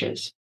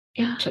stitches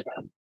into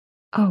them.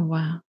 Oh,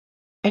 wow.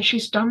 And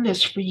she's done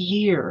this for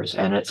years.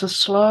 And it's a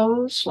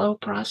slow, slow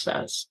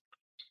process.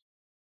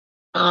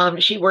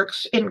 She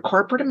works in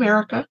corporate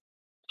America.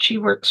 She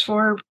works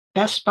for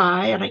Best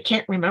Buy, and I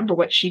can't remember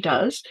what she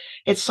does.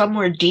 It's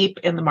somewhere deep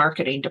in the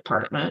marketing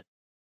department.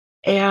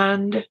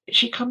 And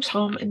she comes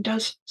home and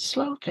does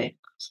slow things.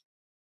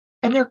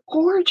 And they're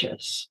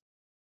gorgeous.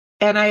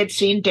 And I had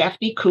seen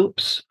Daphne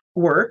Coop's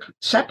work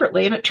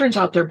separately, and it turns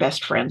out they're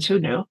best friends. Who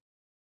knew?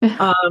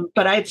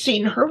 But I had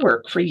seen her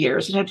work for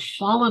years and had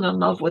fallen in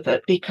love with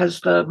it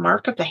because the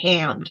mark of the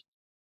hand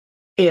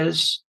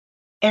is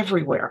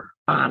everywhere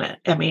on it.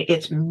 I mean,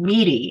 it's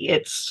meaty.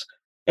 It's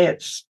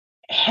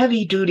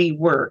heavy duty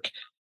work.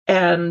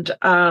 And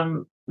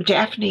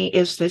Daphne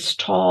is this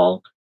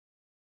tall,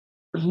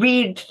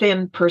 reed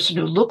thin person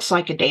who looks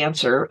like a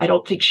dancer. I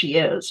don't think she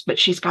is, but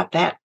she's got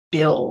that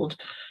build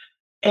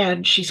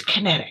and she's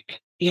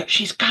kinetic.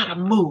 She's got to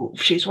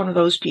move. She's one of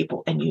those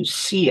people, and you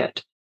see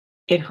it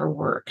in her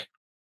work.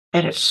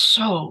 And it's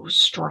so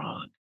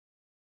strong.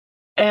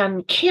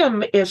 And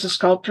Kim is a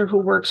sculptor who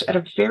works at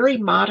a very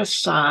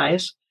modest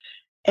size.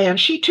 And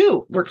she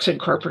too works in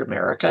corporate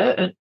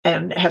America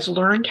and has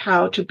learned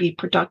how to be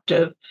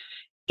productive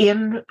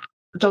in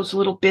those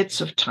little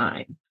bits of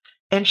time.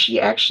 And she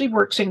actually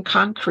works in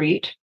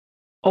concrete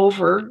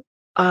over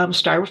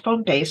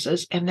styrofoam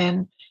bases. And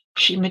then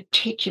she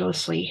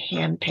meticulously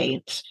hand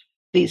paints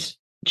these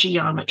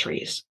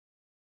geometries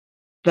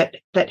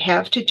that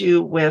have to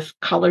do with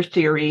color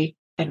theory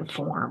and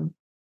form.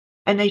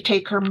 And they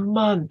take her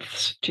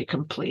months to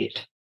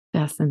complete.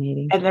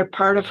 Fascinating. And they're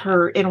part of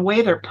her, in a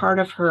way, they're part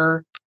of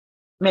her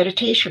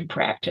meditation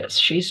practice.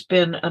 She's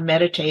been a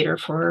meditator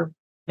for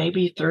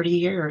maybe 30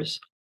 years,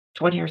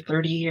 20 or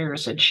 30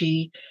 years, and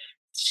she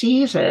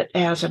sees it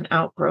as an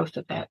outgrowth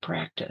of that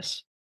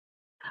practice.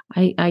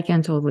 I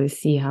can totally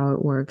see how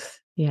it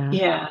works. Yeah.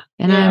 Yeah.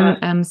 And yeah.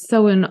 I'm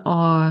so in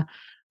awe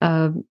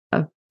of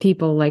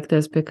people like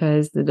this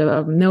because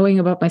of knowing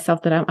about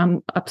myself that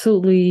I'm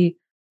absolutely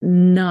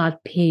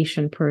not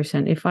patient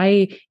person. If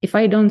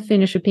I don't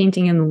finish a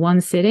painting in one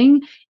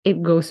sitting,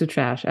 it goes to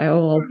trash.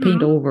 I'll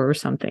paint over or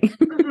something.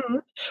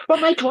 Well,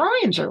 my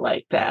drawings are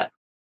like that.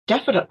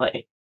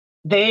 Definitely.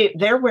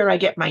 They're where I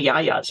get my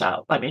yayas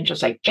out. I mean,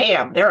 just like,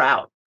 bam, they're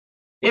out.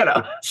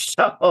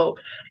 So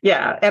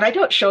yeah. And I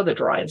don't show the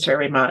drawings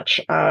very much.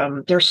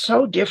 They're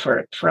so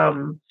different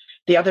from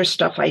the other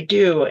stuff I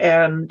do.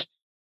 And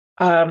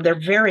they're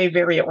very,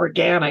 very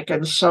organic.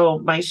 And so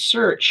my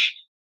search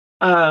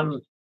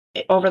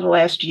over the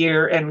last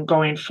year and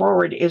going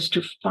forward is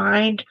to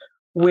find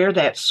where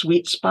that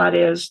sweet spot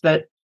is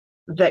that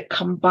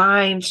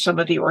combines some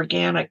of the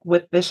organic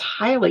with this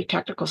highly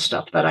technical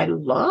stuff that I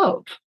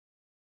love.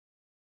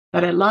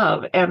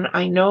 And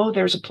I know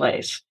there's a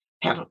place.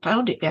 Haven't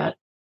found it yet.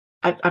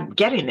 I'm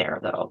getting there,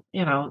 though,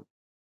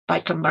 by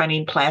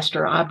combining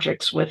plaster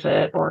objects with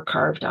it or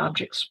carved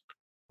objects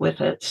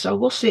with it. So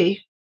we'll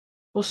see.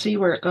 We'll see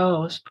where it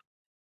goes.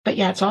 But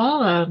yeah, it's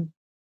all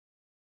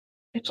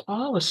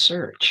a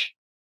search.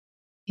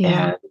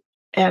 Yeah.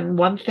 And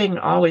one thing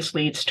always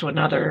leads to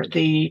another.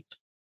 We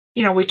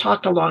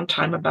talked a long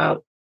time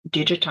about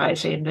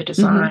digitizing the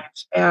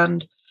designs.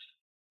 And,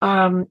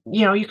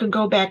 you can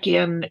go back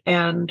in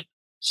and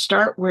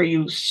start where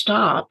you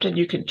stopped, and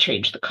you can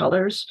change the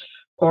colors,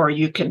 or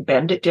you can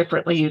bend it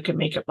differently. You can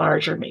make it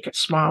larger, make it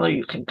smaller.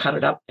 You can cut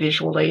it up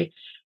visually.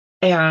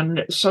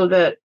 And so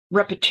that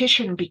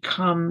repetition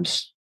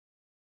becomes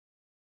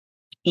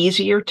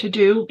easier to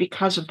do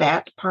because of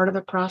that part of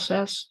the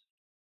process.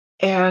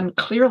 And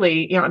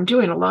clearly, I'm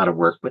doing a lot of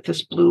work with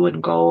this blue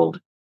and gold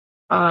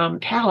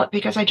palette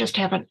because I just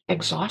haven't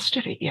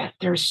exhausted it yet.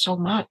 There's so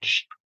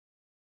much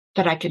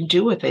that I can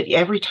do with it.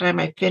 Every time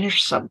I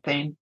finish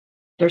something,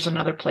 there's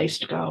another place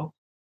to go.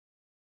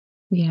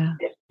 Yeah.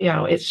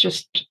 It's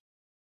just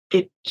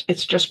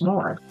it's just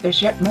more.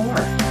 There's yet more.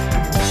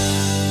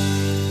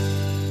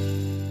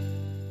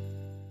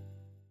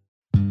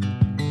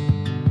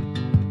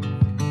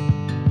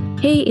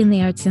 Hey, In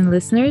the Arts Scene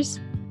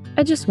listeners.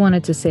 I just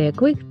wanted to say a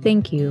quick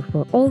thank you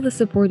for all the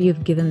support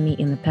you've given me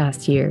in the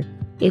past year.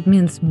 It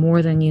means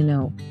more than you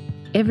know.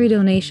 Every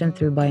donation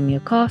through Buy Me a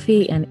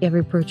Coffee and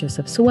every purchase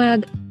of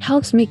swag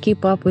helps me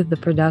keep up with the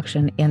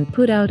production and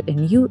put out a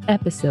new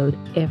episode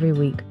every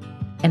week.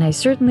 And I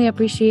certainly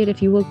appreciate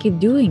if you will keep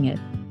doing it.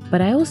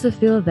 But I also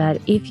feel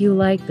that if you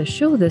like the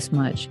show this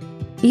much,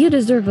 you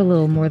deserve a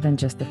little more than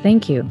just a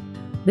thank you.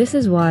 This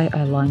is why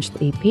I launched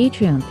a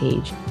Patreon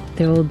page.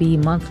 There will be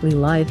monthly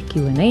live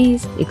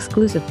Q&As,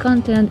 exclusive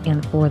content,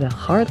 and for the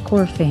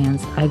hardcore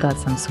fans, I got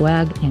some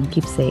swag and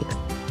keepsakes.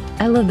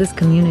 I love this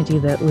community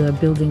that we are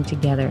building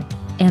together.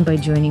 And by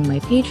joining my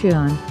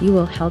Patreon, you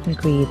will help me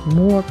create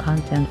more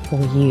content for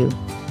you.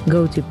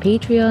 Go to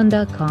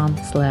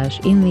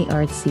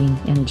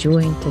patreon.com/intheartscene and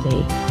join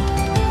today.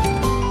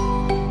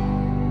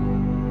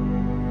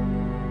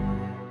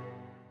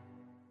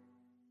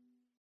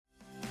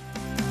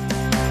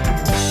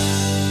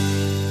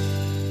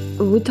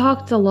 We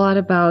talked a lot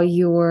about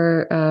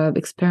your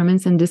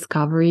experiments and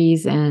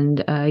discoveries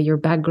and your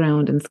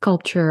background in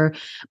sculpture,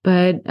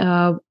 but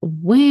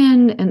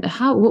when and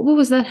how? What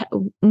was that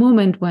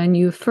moment when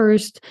you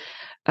first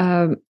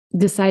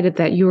decided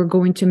that you were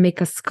going to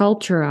make a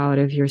sculpture out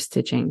of your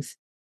stitchings?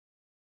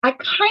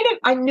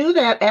 I knew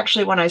that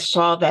actually when I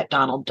saw that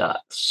Donald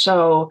Duck.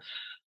 So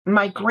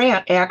my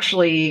grant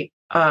actually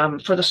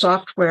for the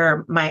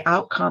software, my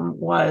outcome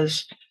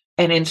was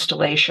an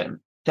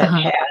installation that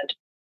had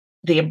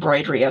the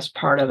embroidery as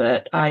part of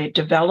it. I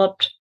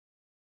developed,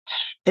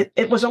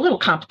 it was a little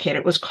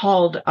complicated. It was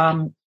called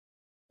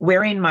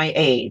Wearing My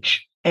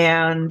Age.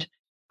 And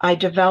I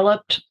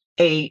developed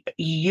a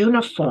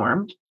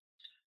uniform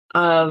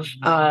of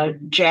a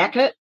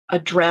jacket, a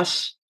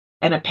dress,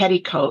 and a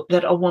petticoat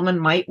that a woman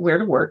might wear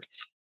to work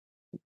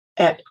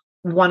at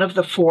one of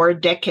the 4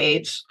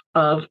 decades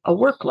of a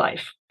work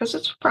life, because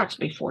it's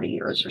approximately 40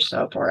 years or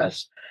so for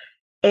us.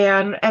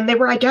 And they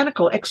were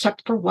identical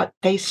except for what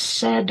they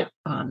said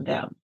on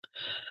them.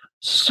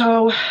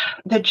 So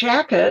the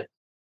jacket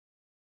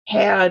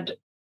had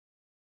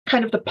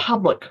kind of the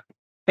public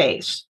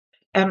face.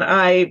 And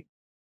I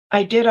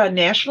did a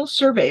national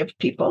survey of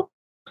people,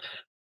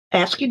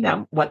 asking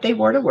them what they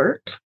wore to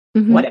work,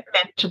 what it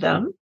meant to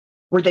them.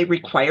 Were they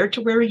required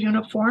to wear a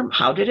uniform?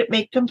 How did it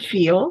make them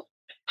feel?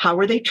 How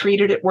were they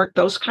treated at work?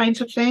 Those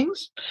kinds of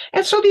things.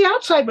 And so the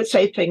outside would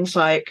say things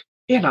like,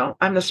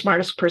 I'm the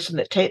smartest person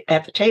at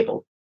the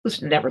table,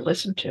 who's never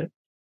listened to.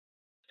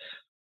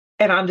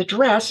 And on the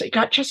dress, it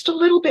got just a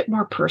little bit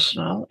more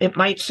personal. It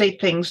might say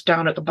things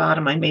down at the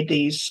bottom. I made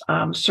these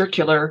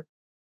circular,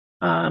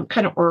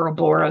 kind of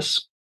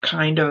Ouroboros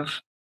kind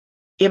of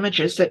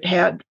images that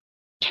had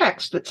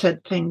text that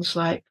said things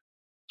like,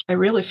 I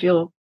really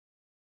feel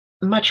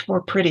much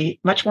more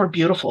pretty, much more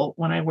beautiful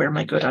when I wear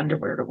my good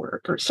underwear to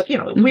work, or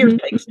weird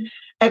things.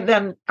 And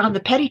then on the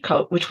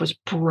petticoat, which was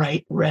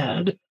bright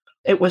red,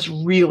 it was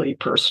really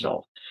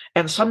personal.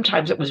 And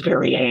sometimes it was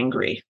very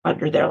angry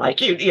under there, like,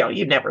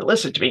 you never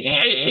listened to me,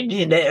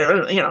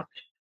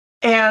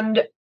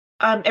 And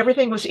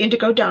everything was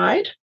indigo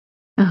dyed,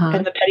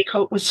 and the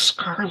petticoat was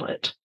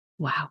scarlet.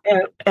 Wow.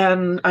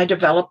 And I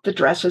developed the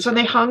dresses, and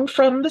they hung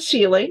from the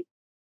ceiling.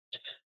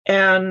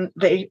 And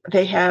they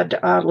had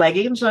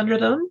leggings under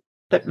them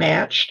that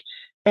matched,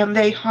 and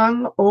they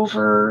hung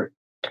over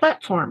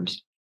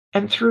platforms.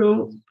 And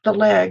through the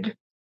leg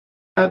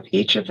of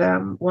each of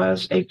them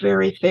was a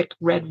very thick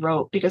red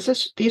rope,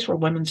 because these were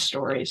women's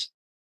stories.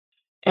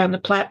 And the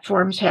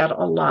platforms had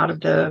a lot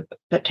of the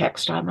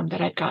text on them that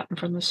I'd gotten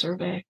from the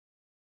survey.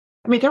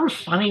 I mean, there were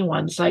funny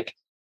ones, like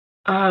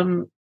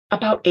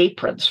about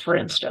aprons, for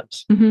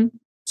instance.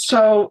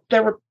 So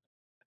there were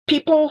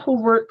people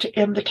who worked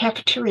in the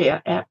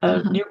cafeteria at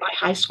a nearby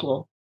high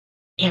school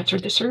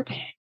answered the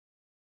survey.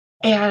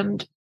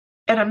 And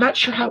I'm not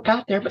sure how it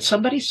got there, but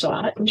somebody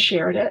saw it and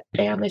shared it.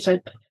 And they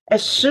said,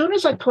 as soon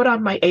as I put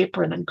on my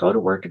apron and go to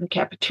work in the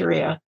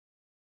cafeteria,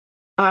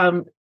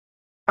 I'm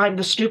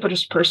the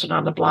stupidest person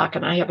on the block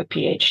and I have a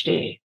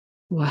PhD.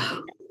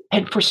 Wow.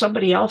 And for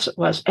somebody else, it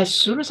was, as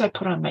soon as I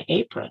put on my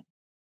apron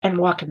and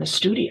walk in the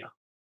studio,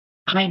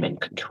 I'm in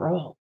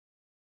control.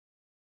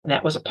 And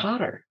that was a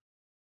potter.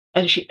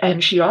 And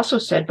she also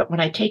said, but when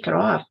I take it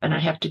off and I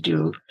have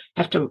to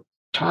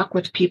talk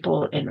with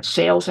people in a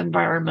sales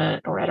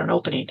environment or at an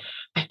opening,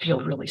 I feel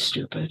really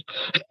stupid.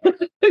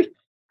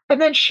 And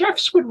then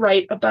chefs would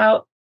write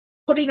about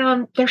putting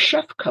on their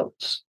chef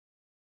coats.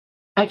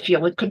 I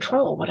feel in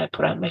control when I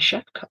put on my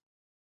chef coat.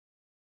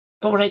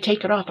 But when I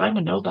take it off, I'm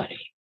a nobody.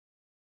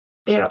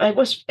 It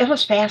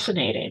was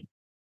fascinating.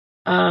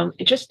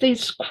 Just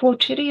these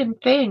quotidian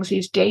things,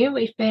 these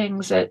daily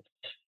things that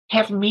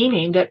have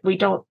meaning that we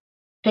don't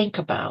think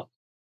about.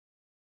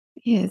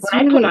 Yeah, it's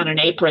When I put on really an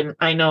apron,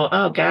 I know,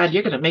 oh God,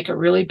 you're going to make a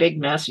really big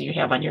mess and you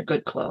have on your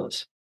good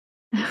clothes.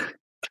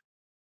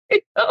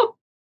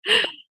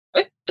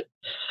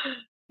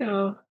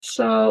 Oh,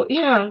 so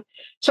yeah.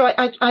 So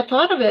I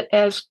thought of it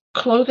as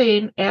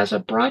clothing as a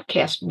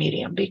broadcast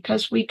medium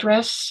because we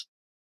dress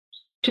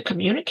to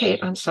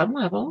communicate on some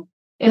level.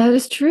 And that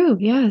is true.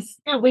 Yes.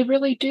 yeah, we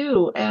really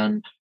do.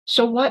 And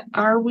so what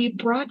are we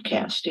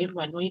broadcasting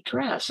when we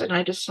dress? And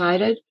I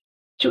decided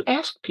to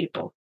ask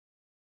people.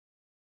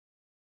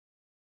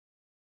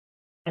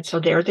 And so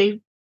there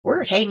they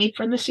were hanging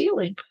from the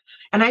ceiling.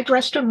 And I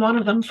dressed in one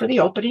of them for the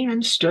opening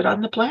and stood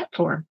on the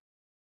platform.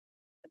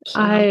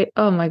 So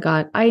Oh my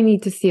God, I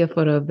need to see a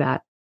photo of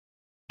that.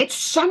 it's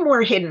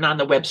somewhere hidden on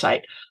the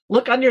website.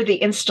 Look under the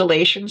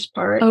installations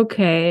part.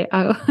 Okay.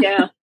 Yeah.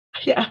 Yeah.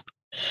 Yeah.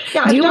 Do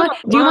I've you done mind?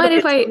 a Do you lot of mind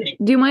if I? installation.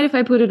 Do you mind if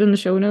I put it in the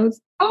show notes?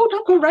 Oh,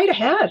 no, go right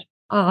ahead.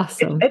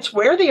 Awesome. It's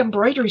where the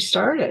embroidery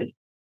started.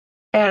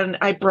 And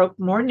I broke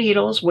more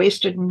needles,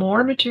 wasted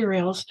more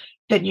materials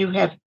than you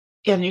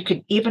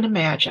could even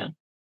imagine.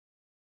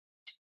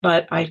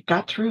 But I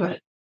got through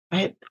it.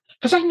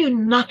 Because I knew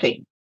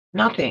nothing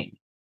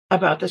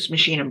about this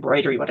machine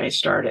embroidery when I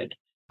started.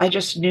 I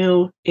just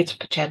knew its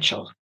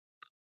potential.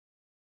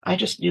 I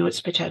just knew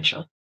its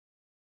potential.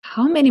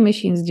 How many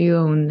machines do you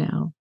own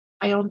now?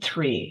 I own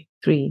 3.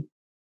 3.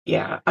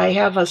 Yeah, I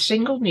have a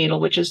single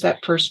needle, which is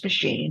that first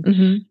machine,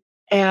 Mm-hmm.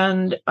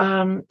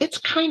 and it's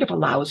kind of a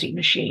lousy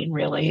machine,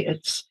 really.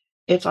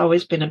 It's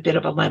always been a bit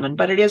of a lemon,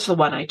 but it is the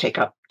one I take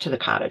up to the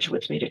cottage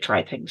with me to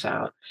try things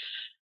out.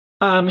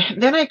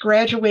 Then I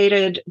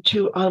graduated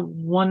to a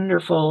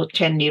wonderful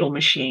 10 needle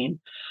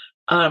machine,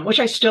 which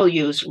I still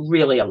use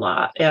really a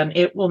lot, and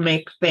it will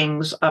make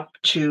things up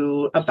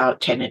to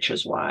about 10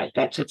 inches wide.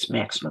 That's its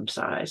maximum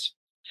size.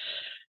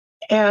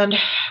 And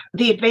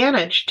the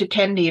advantage to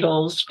 10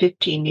 needles,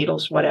 15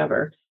 needles,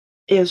 whatever,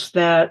 is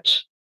that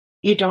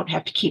you don't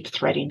have to keep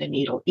threading the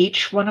needle.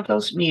 Each one of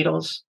those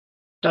needles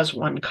does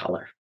one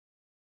color.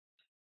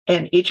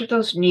 And each of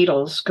those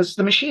needles, because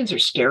the machines are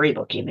scary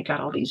looking, they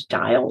got all these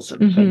dials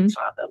and things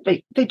on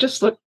them. They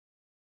just look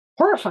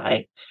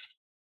horrifying.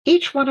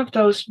 Each one of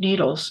those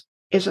needles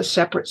is a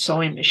separate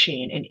sewing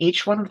machine, and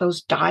each one of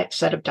those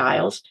set of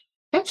dials,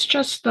 that's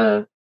just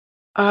the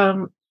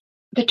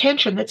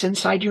tension that's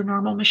inside your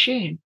normal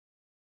machine.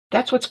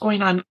 That's what's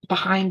going on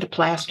behind the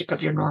plastic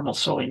of your normal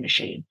sewing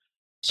machine.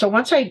 So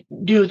once I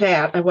knew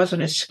that, I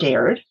wasn't as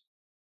scared.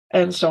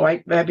 And so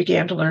I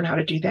began to learn how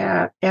to do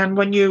that. And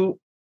when you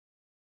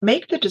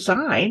make the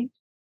design,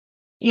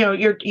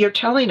 you're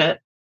telling it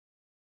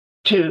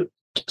to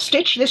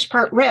stitch this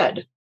part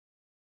red.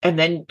 And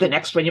then the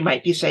next one you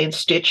might be saying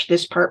stitch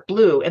this part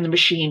blue, and the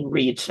machine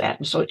reads that.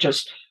 And so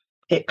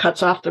it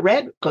cuts off the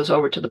red, goes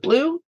over to the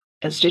blue,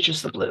 and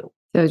stitches the blue.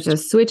 So it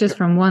just switches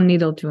from one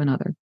needle to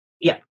another.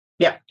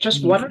 Yeah,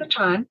 just one at a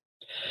time.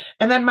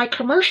 And then my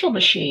commercial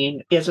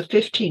machine is a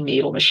 15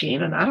 needle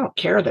machine, and I don't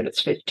care that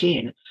it's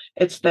 15.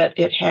 It's that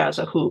it has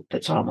a hoop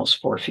that's almost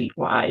 4 feet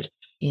wide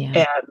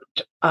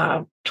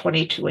and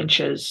 22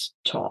 inches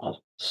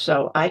tall.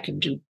 So I can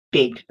do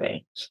big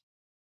things.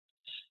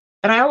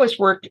 And I always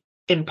work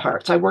in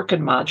parts. I work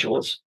in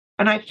modules.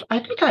 And I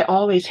think I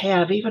always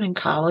have, even in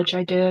college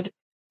I did.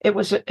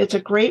 It's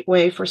a great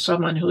way for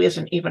someone who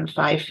isn't even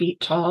 5 feet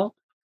tall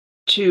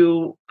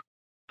to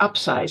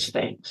upsize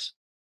things.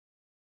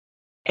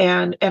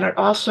 And it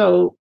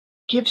also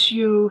gives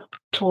you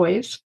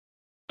toys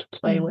to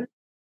play with.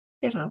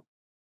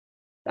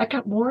 I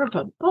got more of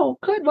them. Oh,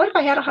 good. What if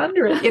I had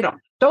 100?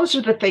 Those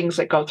are the things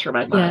that go through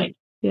my mind.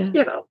 Yeah.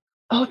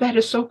 Oh, that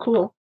is so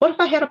cool. What if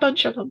I had a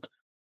bunch of them?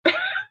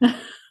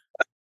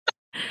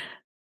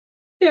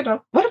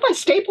 What if I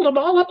stapled them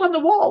all up on the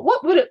wall?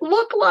 What would it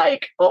look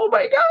like? Oh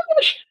my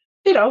gosh.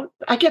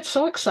 I get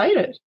so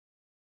excited.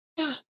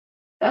 Yeah.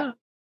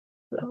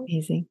 So,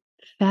 amazing.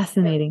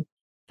 Fascinating.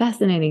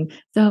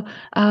 So,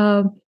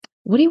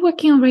 what are you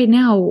working on right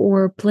now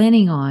or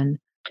planning on?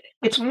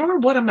 It's more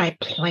what am I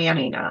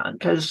planning on?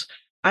 Because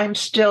I'm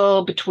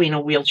still between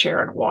a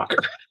wheelchair and a walker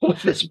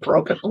with this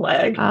broken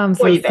leg. I'm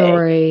so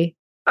sorry.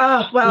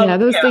 Oh, well. Yeah,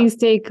 those things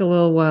take a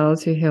little while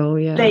to heal.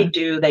 Yeah. They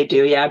do.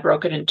 Yeah, I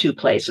broke it in 2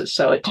 places,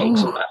 so it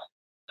takes a while.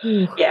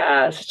 Ooh.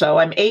 Yeah, so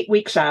I'm 8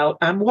 weeks out.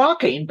 I'm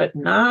walking, but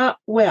not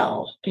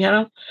well,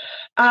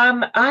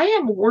 I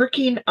am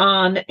working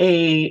on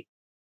a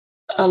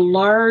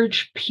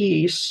large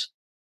piece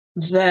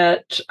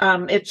that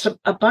it's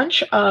a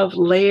bunch of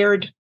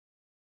layered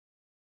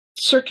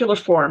circular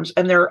forms,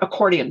 and they're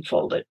accordion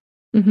folded.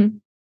 Mm-hmm.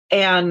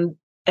 And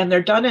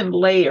they're done in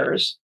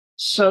layers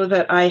so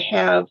that I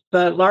have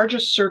the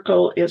largest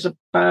circle is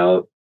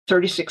about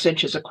 36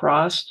 inches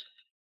across.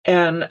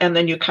 And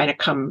then you kind of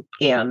come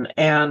in,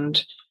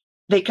 and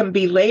they can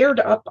be layered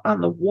up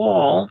on the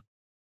wall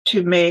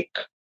to make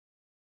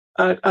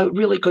a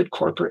really good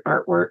corporate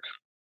artwork.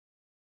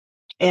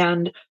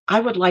 And I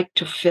would like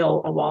to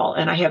fill a wall.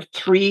 And I have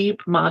 3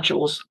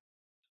 modules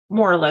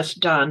more or less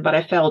done, but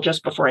I fell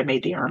just before I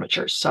made the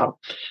armatures. So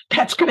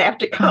that's going to have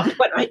to come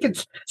when I can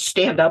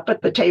stand up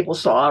at the table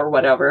saw or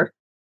whatever.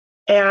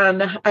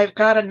 And I've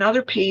got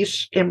another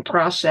piece in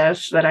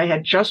process that I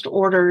had just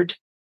ordered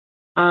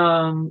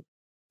the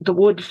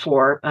wood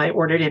for. I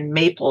ordered in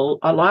maple.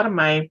 A lot of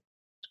my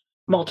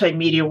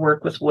multimedia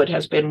work with wood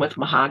has been with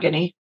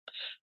mahogany.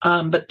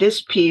 But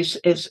this piece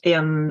is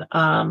in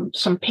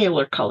some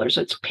paler colors.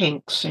 It's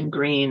pinks and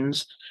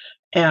greens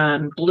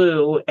and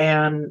blue.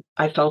 And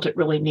I felt it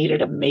really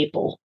needed a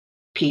maple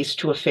piece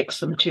to affix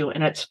them to.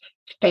 And it's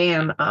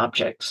fan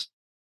objects.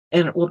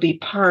 And it will be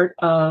part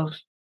of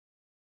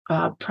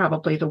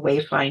probably the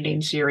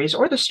Wayfinding series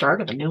or the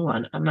start of a new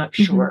one. I'm not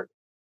sure.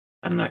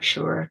 I'm not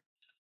sure.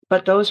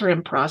 But those are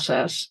in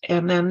process.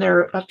 And then there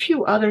are a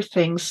few other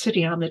things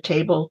sitting on the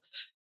table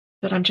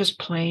that I'm just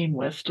playing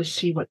with to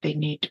see what they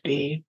need to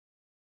be.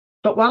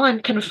 But while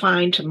I'm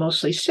confined to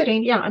mostly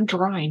sitting, yeah, I'm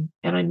drawing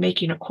and I'm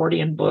making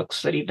accordion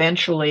books that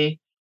eventually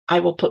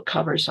I will put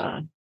covers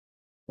on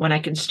when I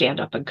can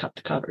stand up and cut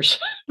the covers.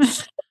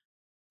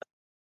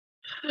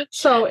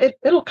 So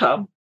it'll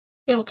come.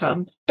 It'll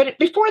come. But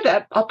before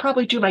that, I'll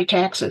probably do my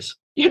taxes,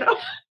 you know?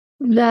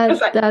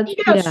 That's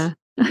Yes.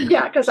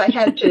 Yeah, because I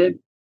had to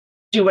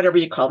do whatever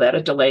you call that,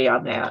 a delay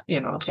on that.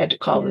 I had to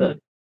call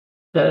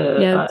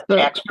the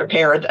tax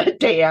preparer the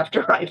day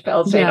after I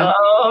fell, saying,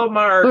 "Oh,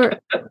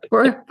 Mark."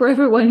 For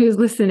everyone who's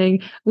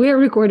listening, we're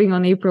recording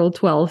on April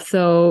 12th,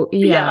 so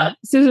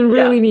Susan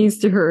really needs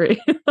to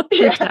hurry.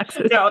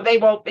 Taxes. No, they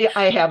won't.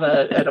 I have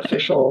an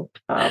official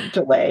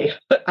delay.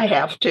 I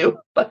have to,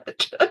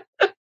 but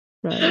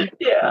right.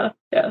 Yeah.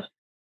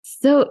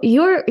 So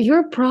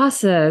your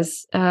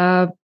process,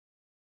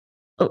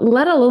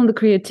 let alone the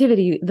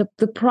creativity,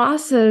 the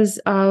process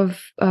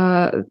of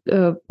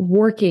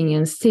working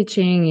and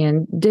stitching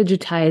and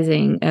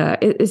digitizing,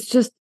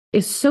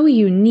 is so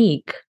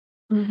unique.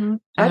 Mm-hmm.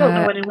 I don't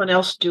know anyone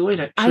else doing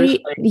it.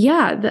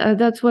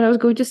 That's what I was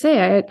going to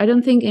say. I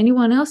don't think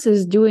anyone else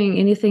is doing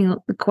anything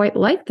quite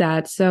like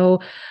that. So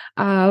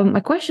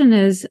my question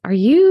is, are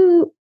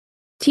you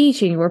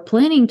teaching or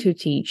planning to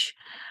teach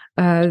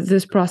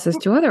this process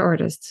to other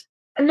artists?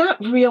 Not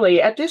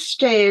really. At this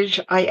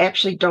stage, I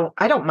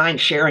don't mind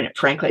sharing it,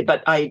 frankly,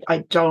 but I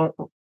don't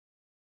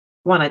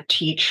want to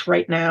teach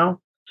right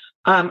now.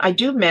 I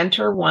do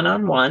mentor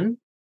one-on-one,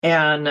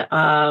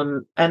 and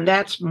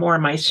that's more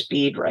my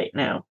speed right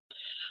now.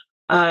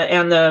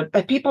 And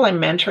the people I'm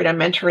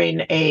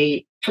mentoring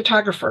a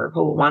photographer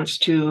who wants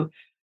to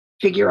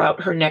figure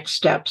out her next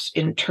steps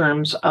in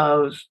terms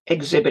of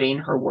exhibiting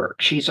her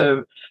work. She's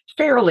a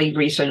fairly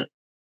recent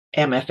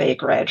MFA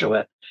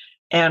graduate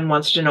and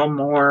wants to know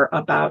more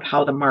about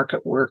how the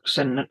market works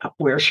and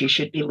where she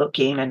should be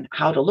looking and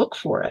how to look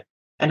for it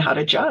and how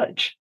to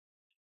judge.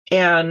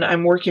 And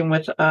I'm working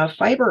with a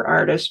fiber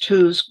artist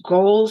whose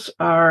goals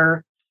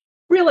are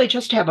really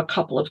just to have a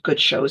couple of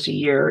good shows a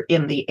year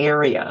in the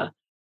area.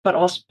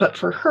 But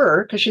for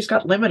her, because she's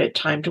got limited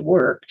time to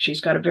work,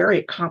 she's got a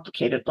very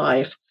complicated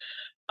life,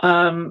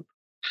 how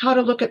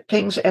to look at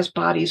things as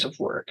bodies of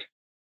work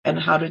and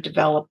how to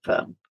develop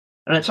them.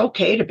 And it's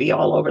okay to be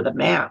all over the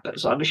map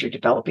as long as you're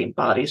developing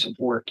bodies of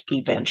work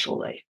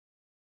eventually.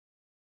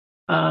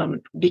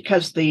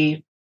 Because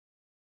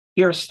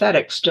your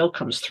aesthetic still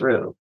comes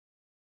through,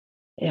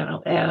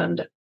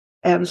 and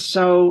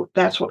so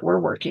that's what we're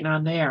working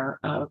on there.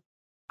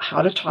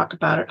 How to talk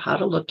about it, how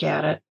to look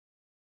at it,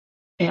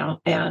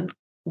 and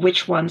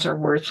which ones are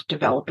worth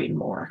developing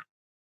more.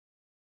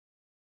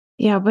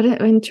 Yeah, but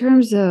in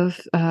terms of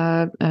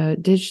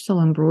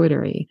digital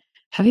embroidery,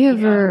 have you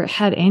ever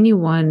had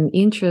anyone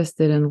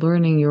interested in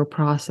learning your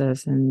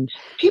process? And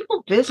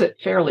people visit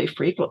fairly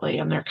frequently,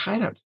 and they're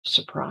kind of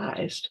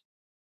surprised.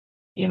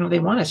 They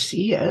want to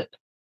see it,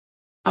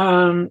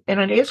 and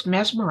it is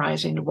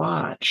mesmerizing to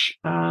watch.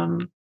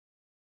 The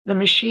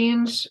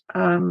machines,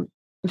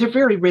 they're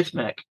very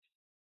rhythmic.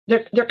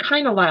 They're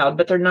kind of loud,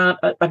 but they're not.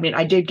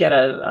 I did get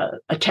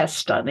a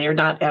test done. They are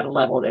not at a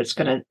level that's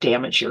going to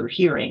damage your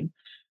hearing.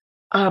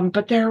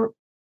 But there's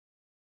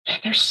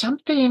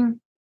something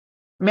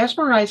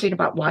mesmerizing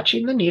about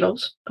watching the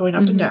needles going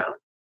up and down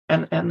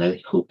and the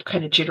hoop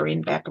kind of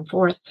jittering back and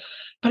forth.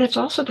 But it's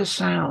also the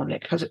sound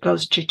because it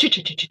goes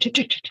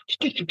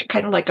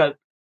kind of like a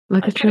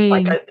train.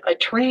 Like a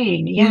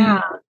train.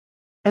 Yeah.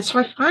 And so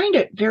I find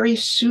it very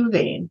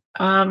soothing.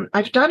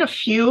 I've done a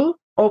few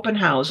open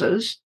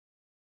houses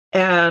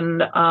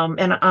and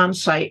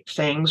on-site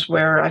things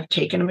where I've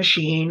taken a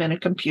machine and a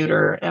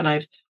computer and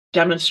I've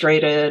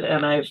demonstrated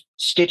and I've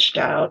stitched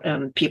out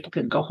and people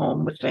can go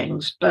home with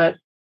things. But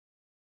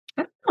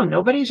I don't know,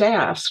 nobody's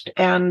asked.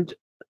 And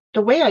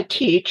the way I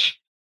teach,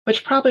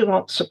 which probably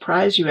won't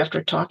surprise you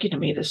after talking to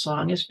me this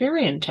long, is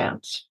very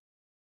intense.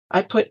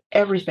 I put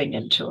everything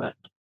into it.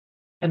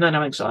 And then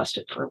I'm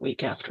exhausted for a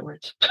week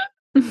afterwards.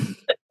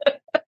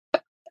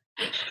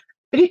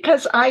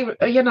 Because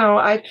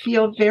I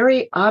feel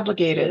very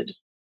obligated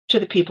to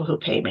the people who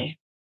pay me.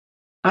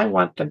 I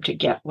want them to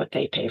get what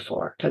they pay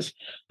for, because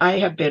I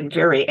have been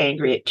very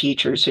angry at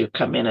teachers who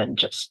come in and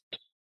just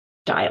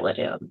dial it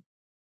in.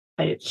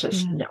 It's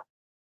just, no,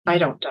 I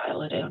don't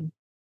dial it in.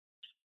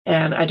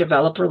 And I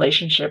develop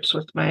relationships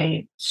with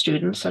my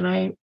students and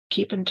I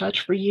keep in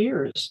touch for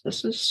years.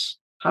 This is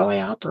how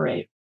I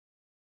operate.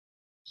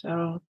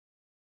 So,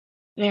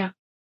 yeah.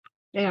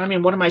 Yeah, I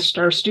mean, one of my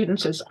star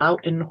students is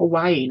out in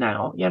Hawaii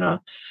now,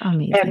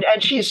 Amazing.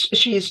 and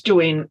she's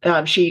doing,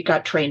 she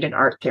got trained in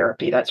art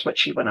therapy. That's what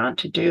she went on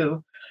to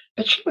do.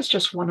 But she was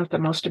just one of the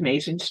most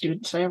amazing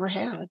students I ever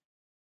had.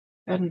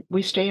 And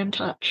we stay in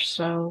touch.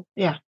 So,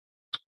 yeah,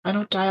 I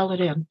don't dial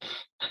it in.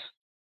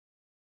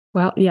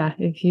 Well, yeah,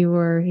 if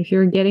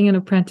you're getting an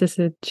apprentice,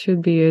 it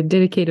should be a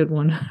dedicated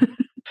one.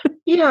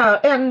 Yeah,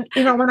 and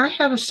when I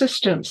have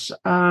assistants,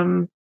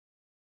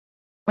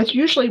 it's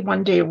usually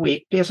one day a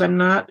week because I'm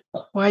not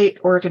quite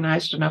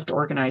organized enough to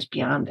organize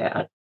beyond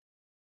that.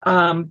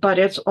 But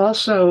it's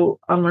also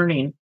a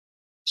learning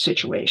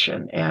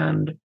situation.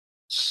 And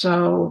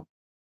so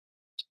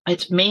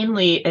it's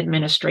mainly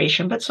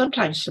administration, but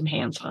sometimes some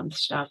hands-on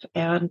stuff.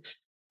 And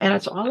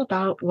it's all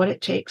about what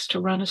it takes to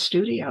run a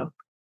studio.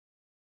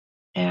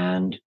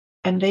 And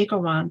they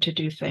go on to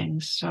do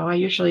things. So I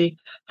usually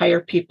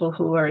hire people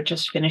who are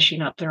just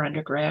finishing up their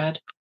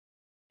undergrad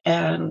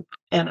and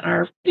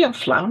are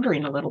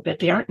floundering a little bit.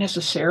 They aren't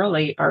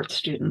necessarily art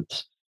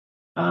students.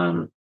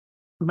 My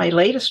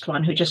latest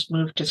one, who just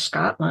moved to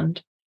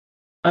Scotland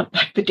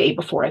the day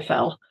before I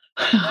fell,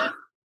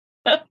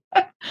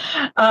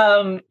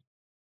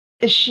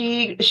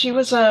 she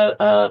was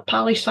a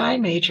poli-sci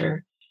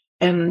major,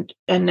 and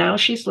now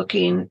she's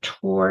looking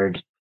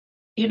toward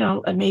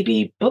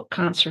maybe book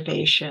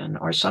conservation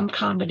or some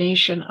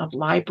combination of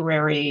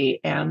library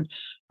and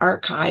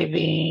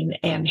archiving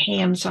and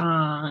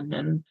hands-on,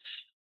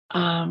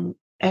 and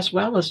as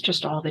well as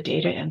just all the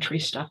data entry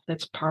stuff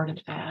that's part of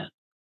that.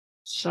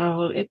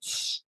 So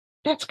that's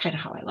kind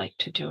of how I like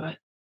to do it.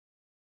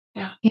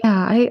 Yeah.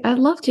 Yeah, I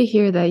love to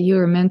hear that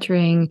you're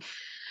mentoring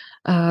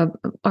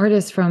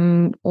artists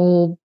from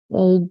all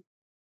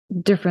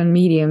different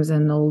mediums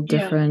and all Yeah.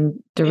 different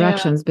Yeah.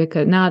 directions,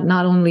 because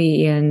not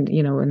only in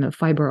in the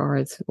fiber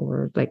arts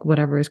or like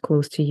whatever is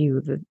close to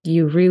you, that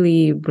you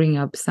really bring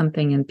up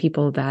something in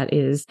people that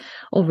is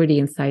already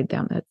inside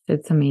them.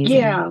 It's amazing.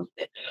 Yeah.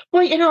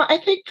 Well, I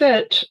think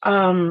that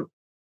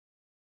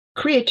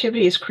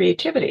creativity is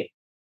creativity,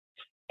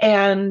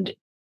 and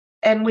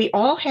we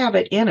all have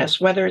it in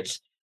us,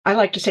 I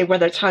like to say,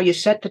 whether it's how you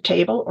set the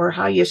table or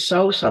how you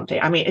sew something.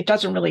 I mean, it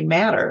doesn't really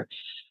matter.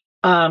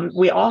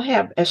 We all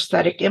have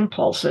aesthetic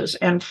impulses,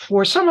 and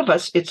for some of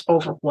us, it's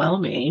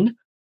overwhelming.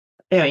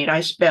 I mean,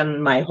 I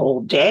spend my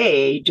whole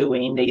day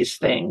doing these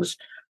things,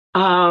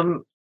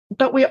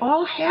 but we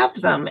all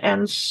have them,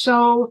 and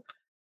so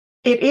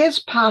it is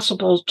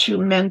possible to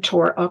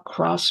mentor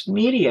across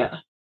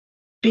media,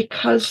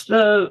 because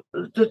the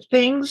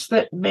things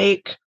that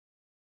make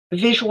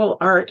visual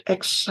art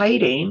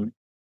exciting,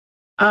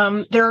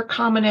 there are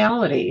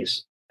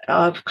commonalities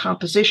of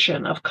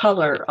composition, of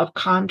color, of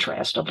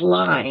contrast, of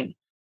line,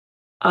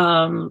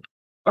 or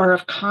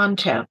of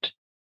content.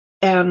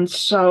 And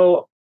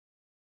so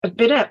I've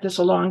been at this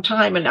a long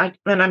time, and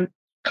I'm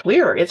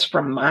clear it's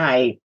from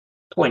my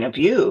point of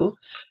view,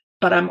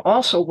 but I'm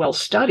also well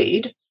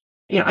studied.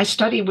 I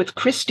study with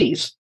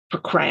Christie's, for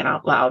crying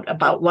out loud,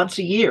 about once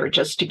a year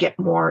just to get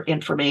more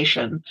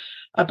information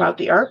about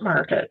the art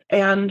market.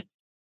 And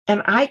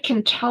I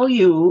can tell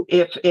you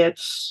if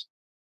it's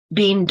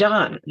being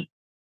done,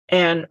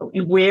 and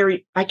where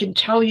I can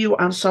tell you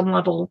on some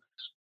level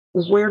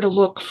where to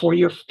look for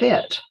your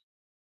fit,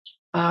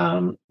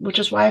 which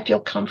is why I feel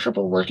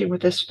comfortable working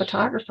with this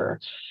photographer.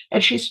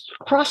 And she's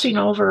crossing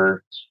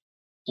over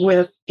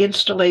with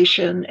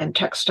installation and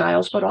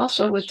textiles, but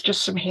also with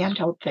just some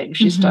handheld things.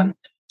 She's done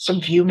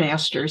some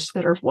Viewmasters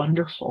that are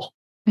wonderful.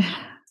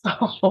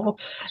 So,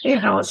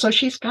 so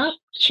she's got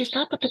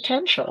the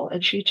potential,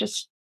 and she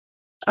just,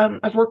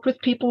 I've worked with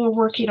people who are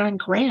working on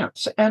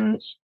grants,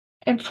 and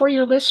for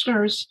your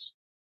listeners,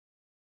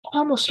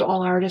 almost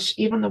all artists,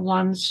 even the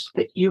ones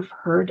that you've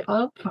heard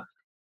of,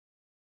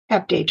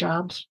 have day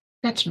jobs.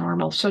 That's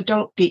normal. So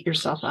don't beat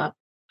yourself up.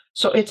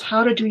 So it's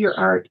how to do your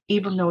art,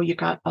 even though you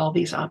got all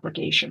these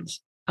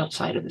obligations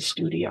outside of the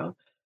studio.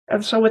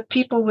 And so with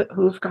people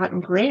who've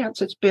gotten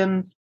grants, it's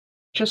been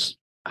just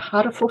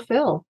how to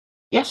fulfill.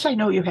 Yes, I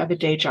know you have a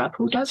day job.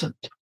 Who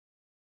doesn't?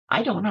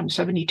 I don't. I'm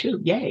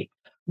 72. Yay.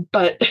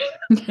 But,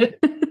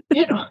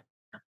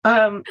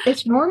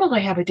 it's normal to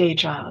have a day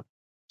job.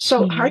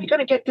 So how are you going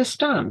to get this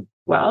done?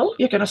 Well,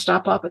 you're going to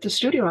stop off at the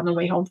studio on the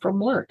way home from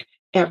work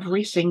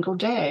every single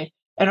day.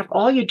 And if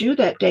all you do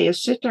that day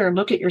is sit there and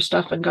look at your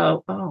stuff and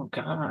go, oh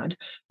God,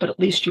 but at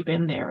least you've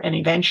been there. And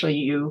eventually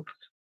you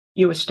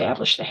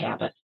establish the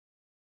habit.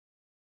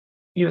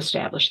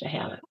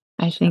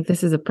 I think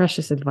this is a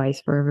precious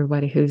advice for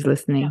everybody who's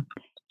listening.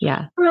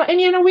 Yeah. Well,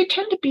 and we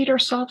tend to beat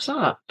ourselves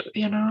up,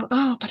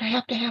 oh, but I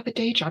have to have a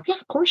day job. Yeah,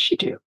 of course you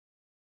do.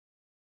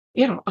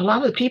 A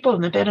lot of the people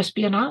in the Venice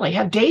Biennale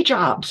have day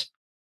jobs.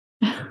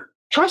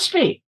 Trust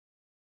me.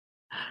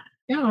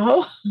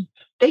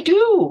 They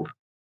do.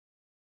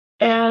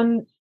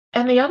 And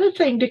the other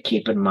thing to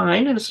keep in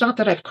mind, and it's not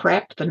that I've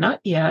cracked the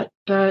nut yet,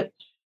 but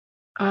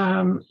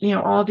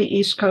all the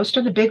East Coast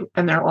and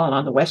they're all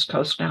on the West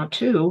Coast now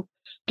too.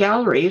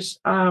 galleries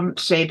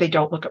say they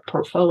don't look at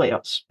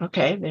portfolios.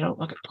 Okay, they don't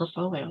look at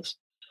portfolios.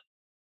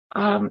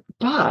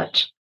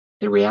 But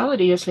the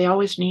reality is they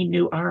always need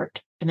new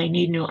art and they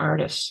need new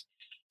artists.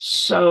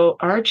 So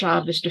our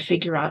job is to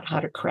figure out how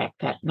to crack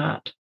that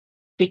nut,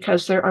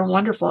 because there are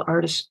wonderful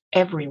artists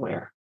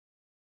everywhere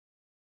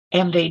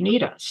and they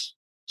need us.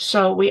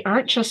 So we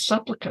aren't just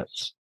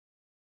supplicants.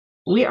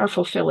 We are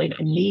fulfilling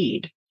a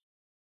need,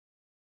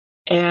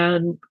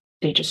 and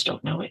they just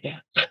don't know it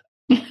yet.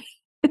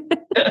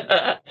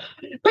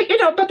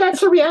 But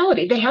that's the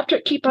reality. They have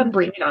to keep on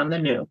bringing on the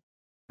new,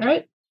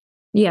 right?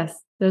 Yes,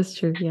 that's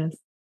true. Yes.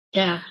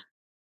 Yeah.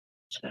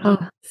 So.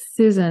 Oh,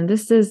 Susan,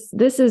 this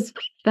is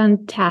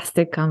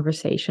fantastic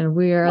conversation.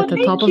 We are at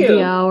the top of you.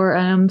 the hour,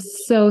 and I'm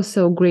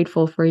so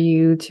grateful for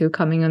you to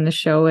coming on the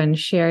show and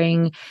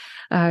sharing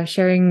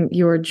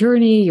your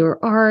journey,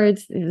 your art.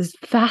 This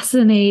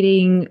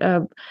fascinating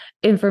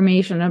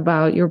information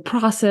about your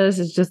process.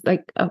 It's just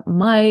like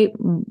my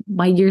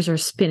gears are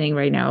spinning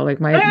right now. Like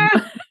my.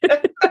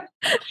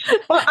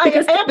 Well,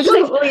 I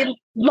absolutely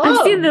love.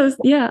 I've seen those.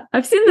 Yeah,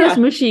 I've seen those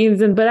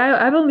machines, but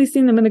I've only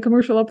seen them in the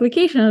commercial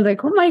application. I was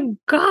like, oh my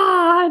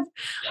god!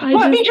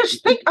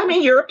 Just think. I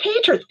mean, you're a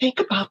painter. Think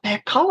about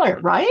that color,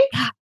 right?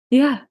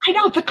 Yeah. I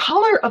know the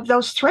color of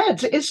those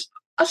threads is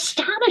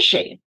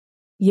astonishing.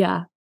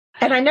 Yeah.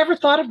 And I never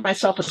thought of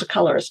myself as a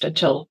colorist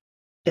until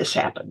this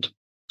happened.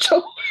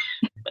 So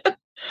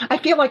I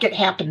feel like it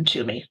happened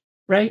to me,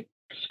 right?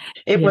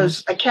 It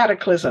was a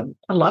cataclysm,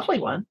 a lovely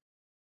one,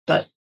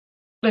 but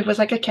it was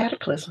like a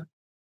cataclysm.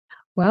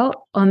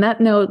 Well, on that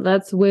note,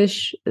 let's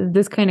wish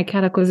this kind of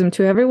cataclysm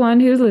to everyone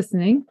who's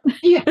listening.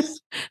 Yes.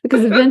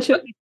 Because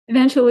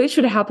eventually it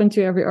should happen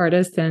to every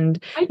artist.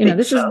 And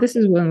this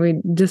is when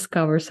we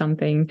discover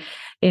something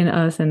in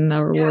us and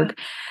our work.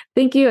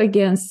 Thank you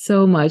again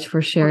so much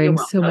for sharing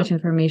so much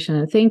information.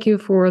 And thank you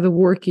for the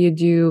work you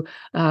do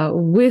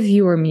with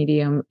your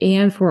medium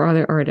and for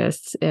other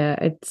artists.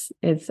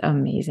 It's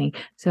amazing.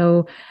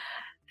 So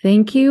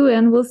thank you,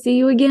 and we'll see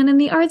you again in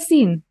the art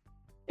scene.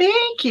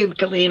 Thank you,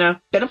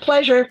 Galina. Been a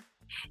pleasure.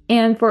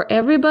 And for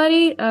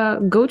everybody,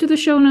 go to the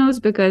show notes,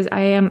 because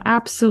I am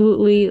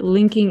absolutely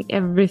linking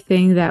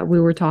everything that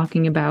we were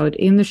talking about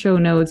in the show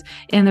notes.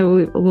 And there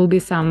will be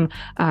some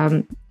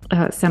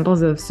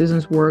samples of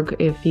Susan's work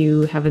if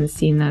you haven't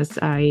seen this.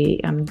 I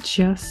am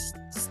just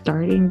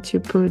starting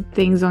to put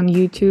things on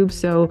YouTube,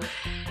 so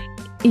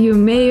you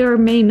may or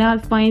may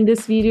not find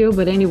this video,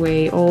 but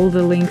anyway, all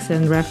the links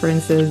and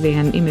references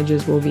and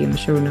images will be in the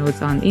show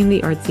notes on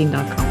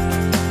intheartscene.com.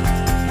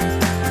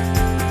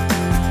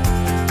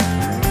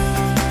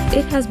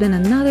 It has been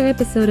another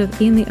episode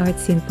of In the Art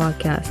Scene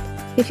podcast.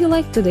 If you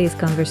liked today's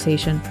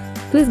conversation,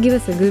 please give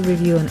us a good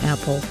review on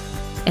Apple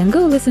and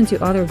go listen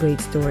to other great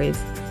stories.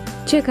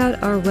 Check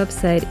out our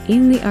website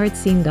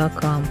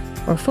intheartscene.com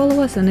or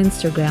follow us on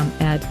Instagram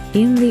at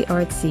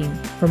intheartscene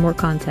for more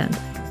content.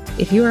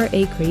 If you are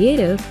a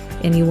creative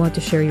and you want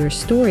to share your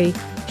story,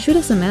 shoot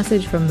us a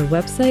message from the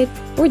website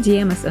or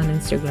DM us on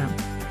Instagram.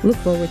 Look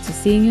forward to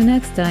seeing you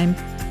next time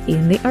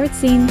in the Art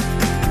Scene.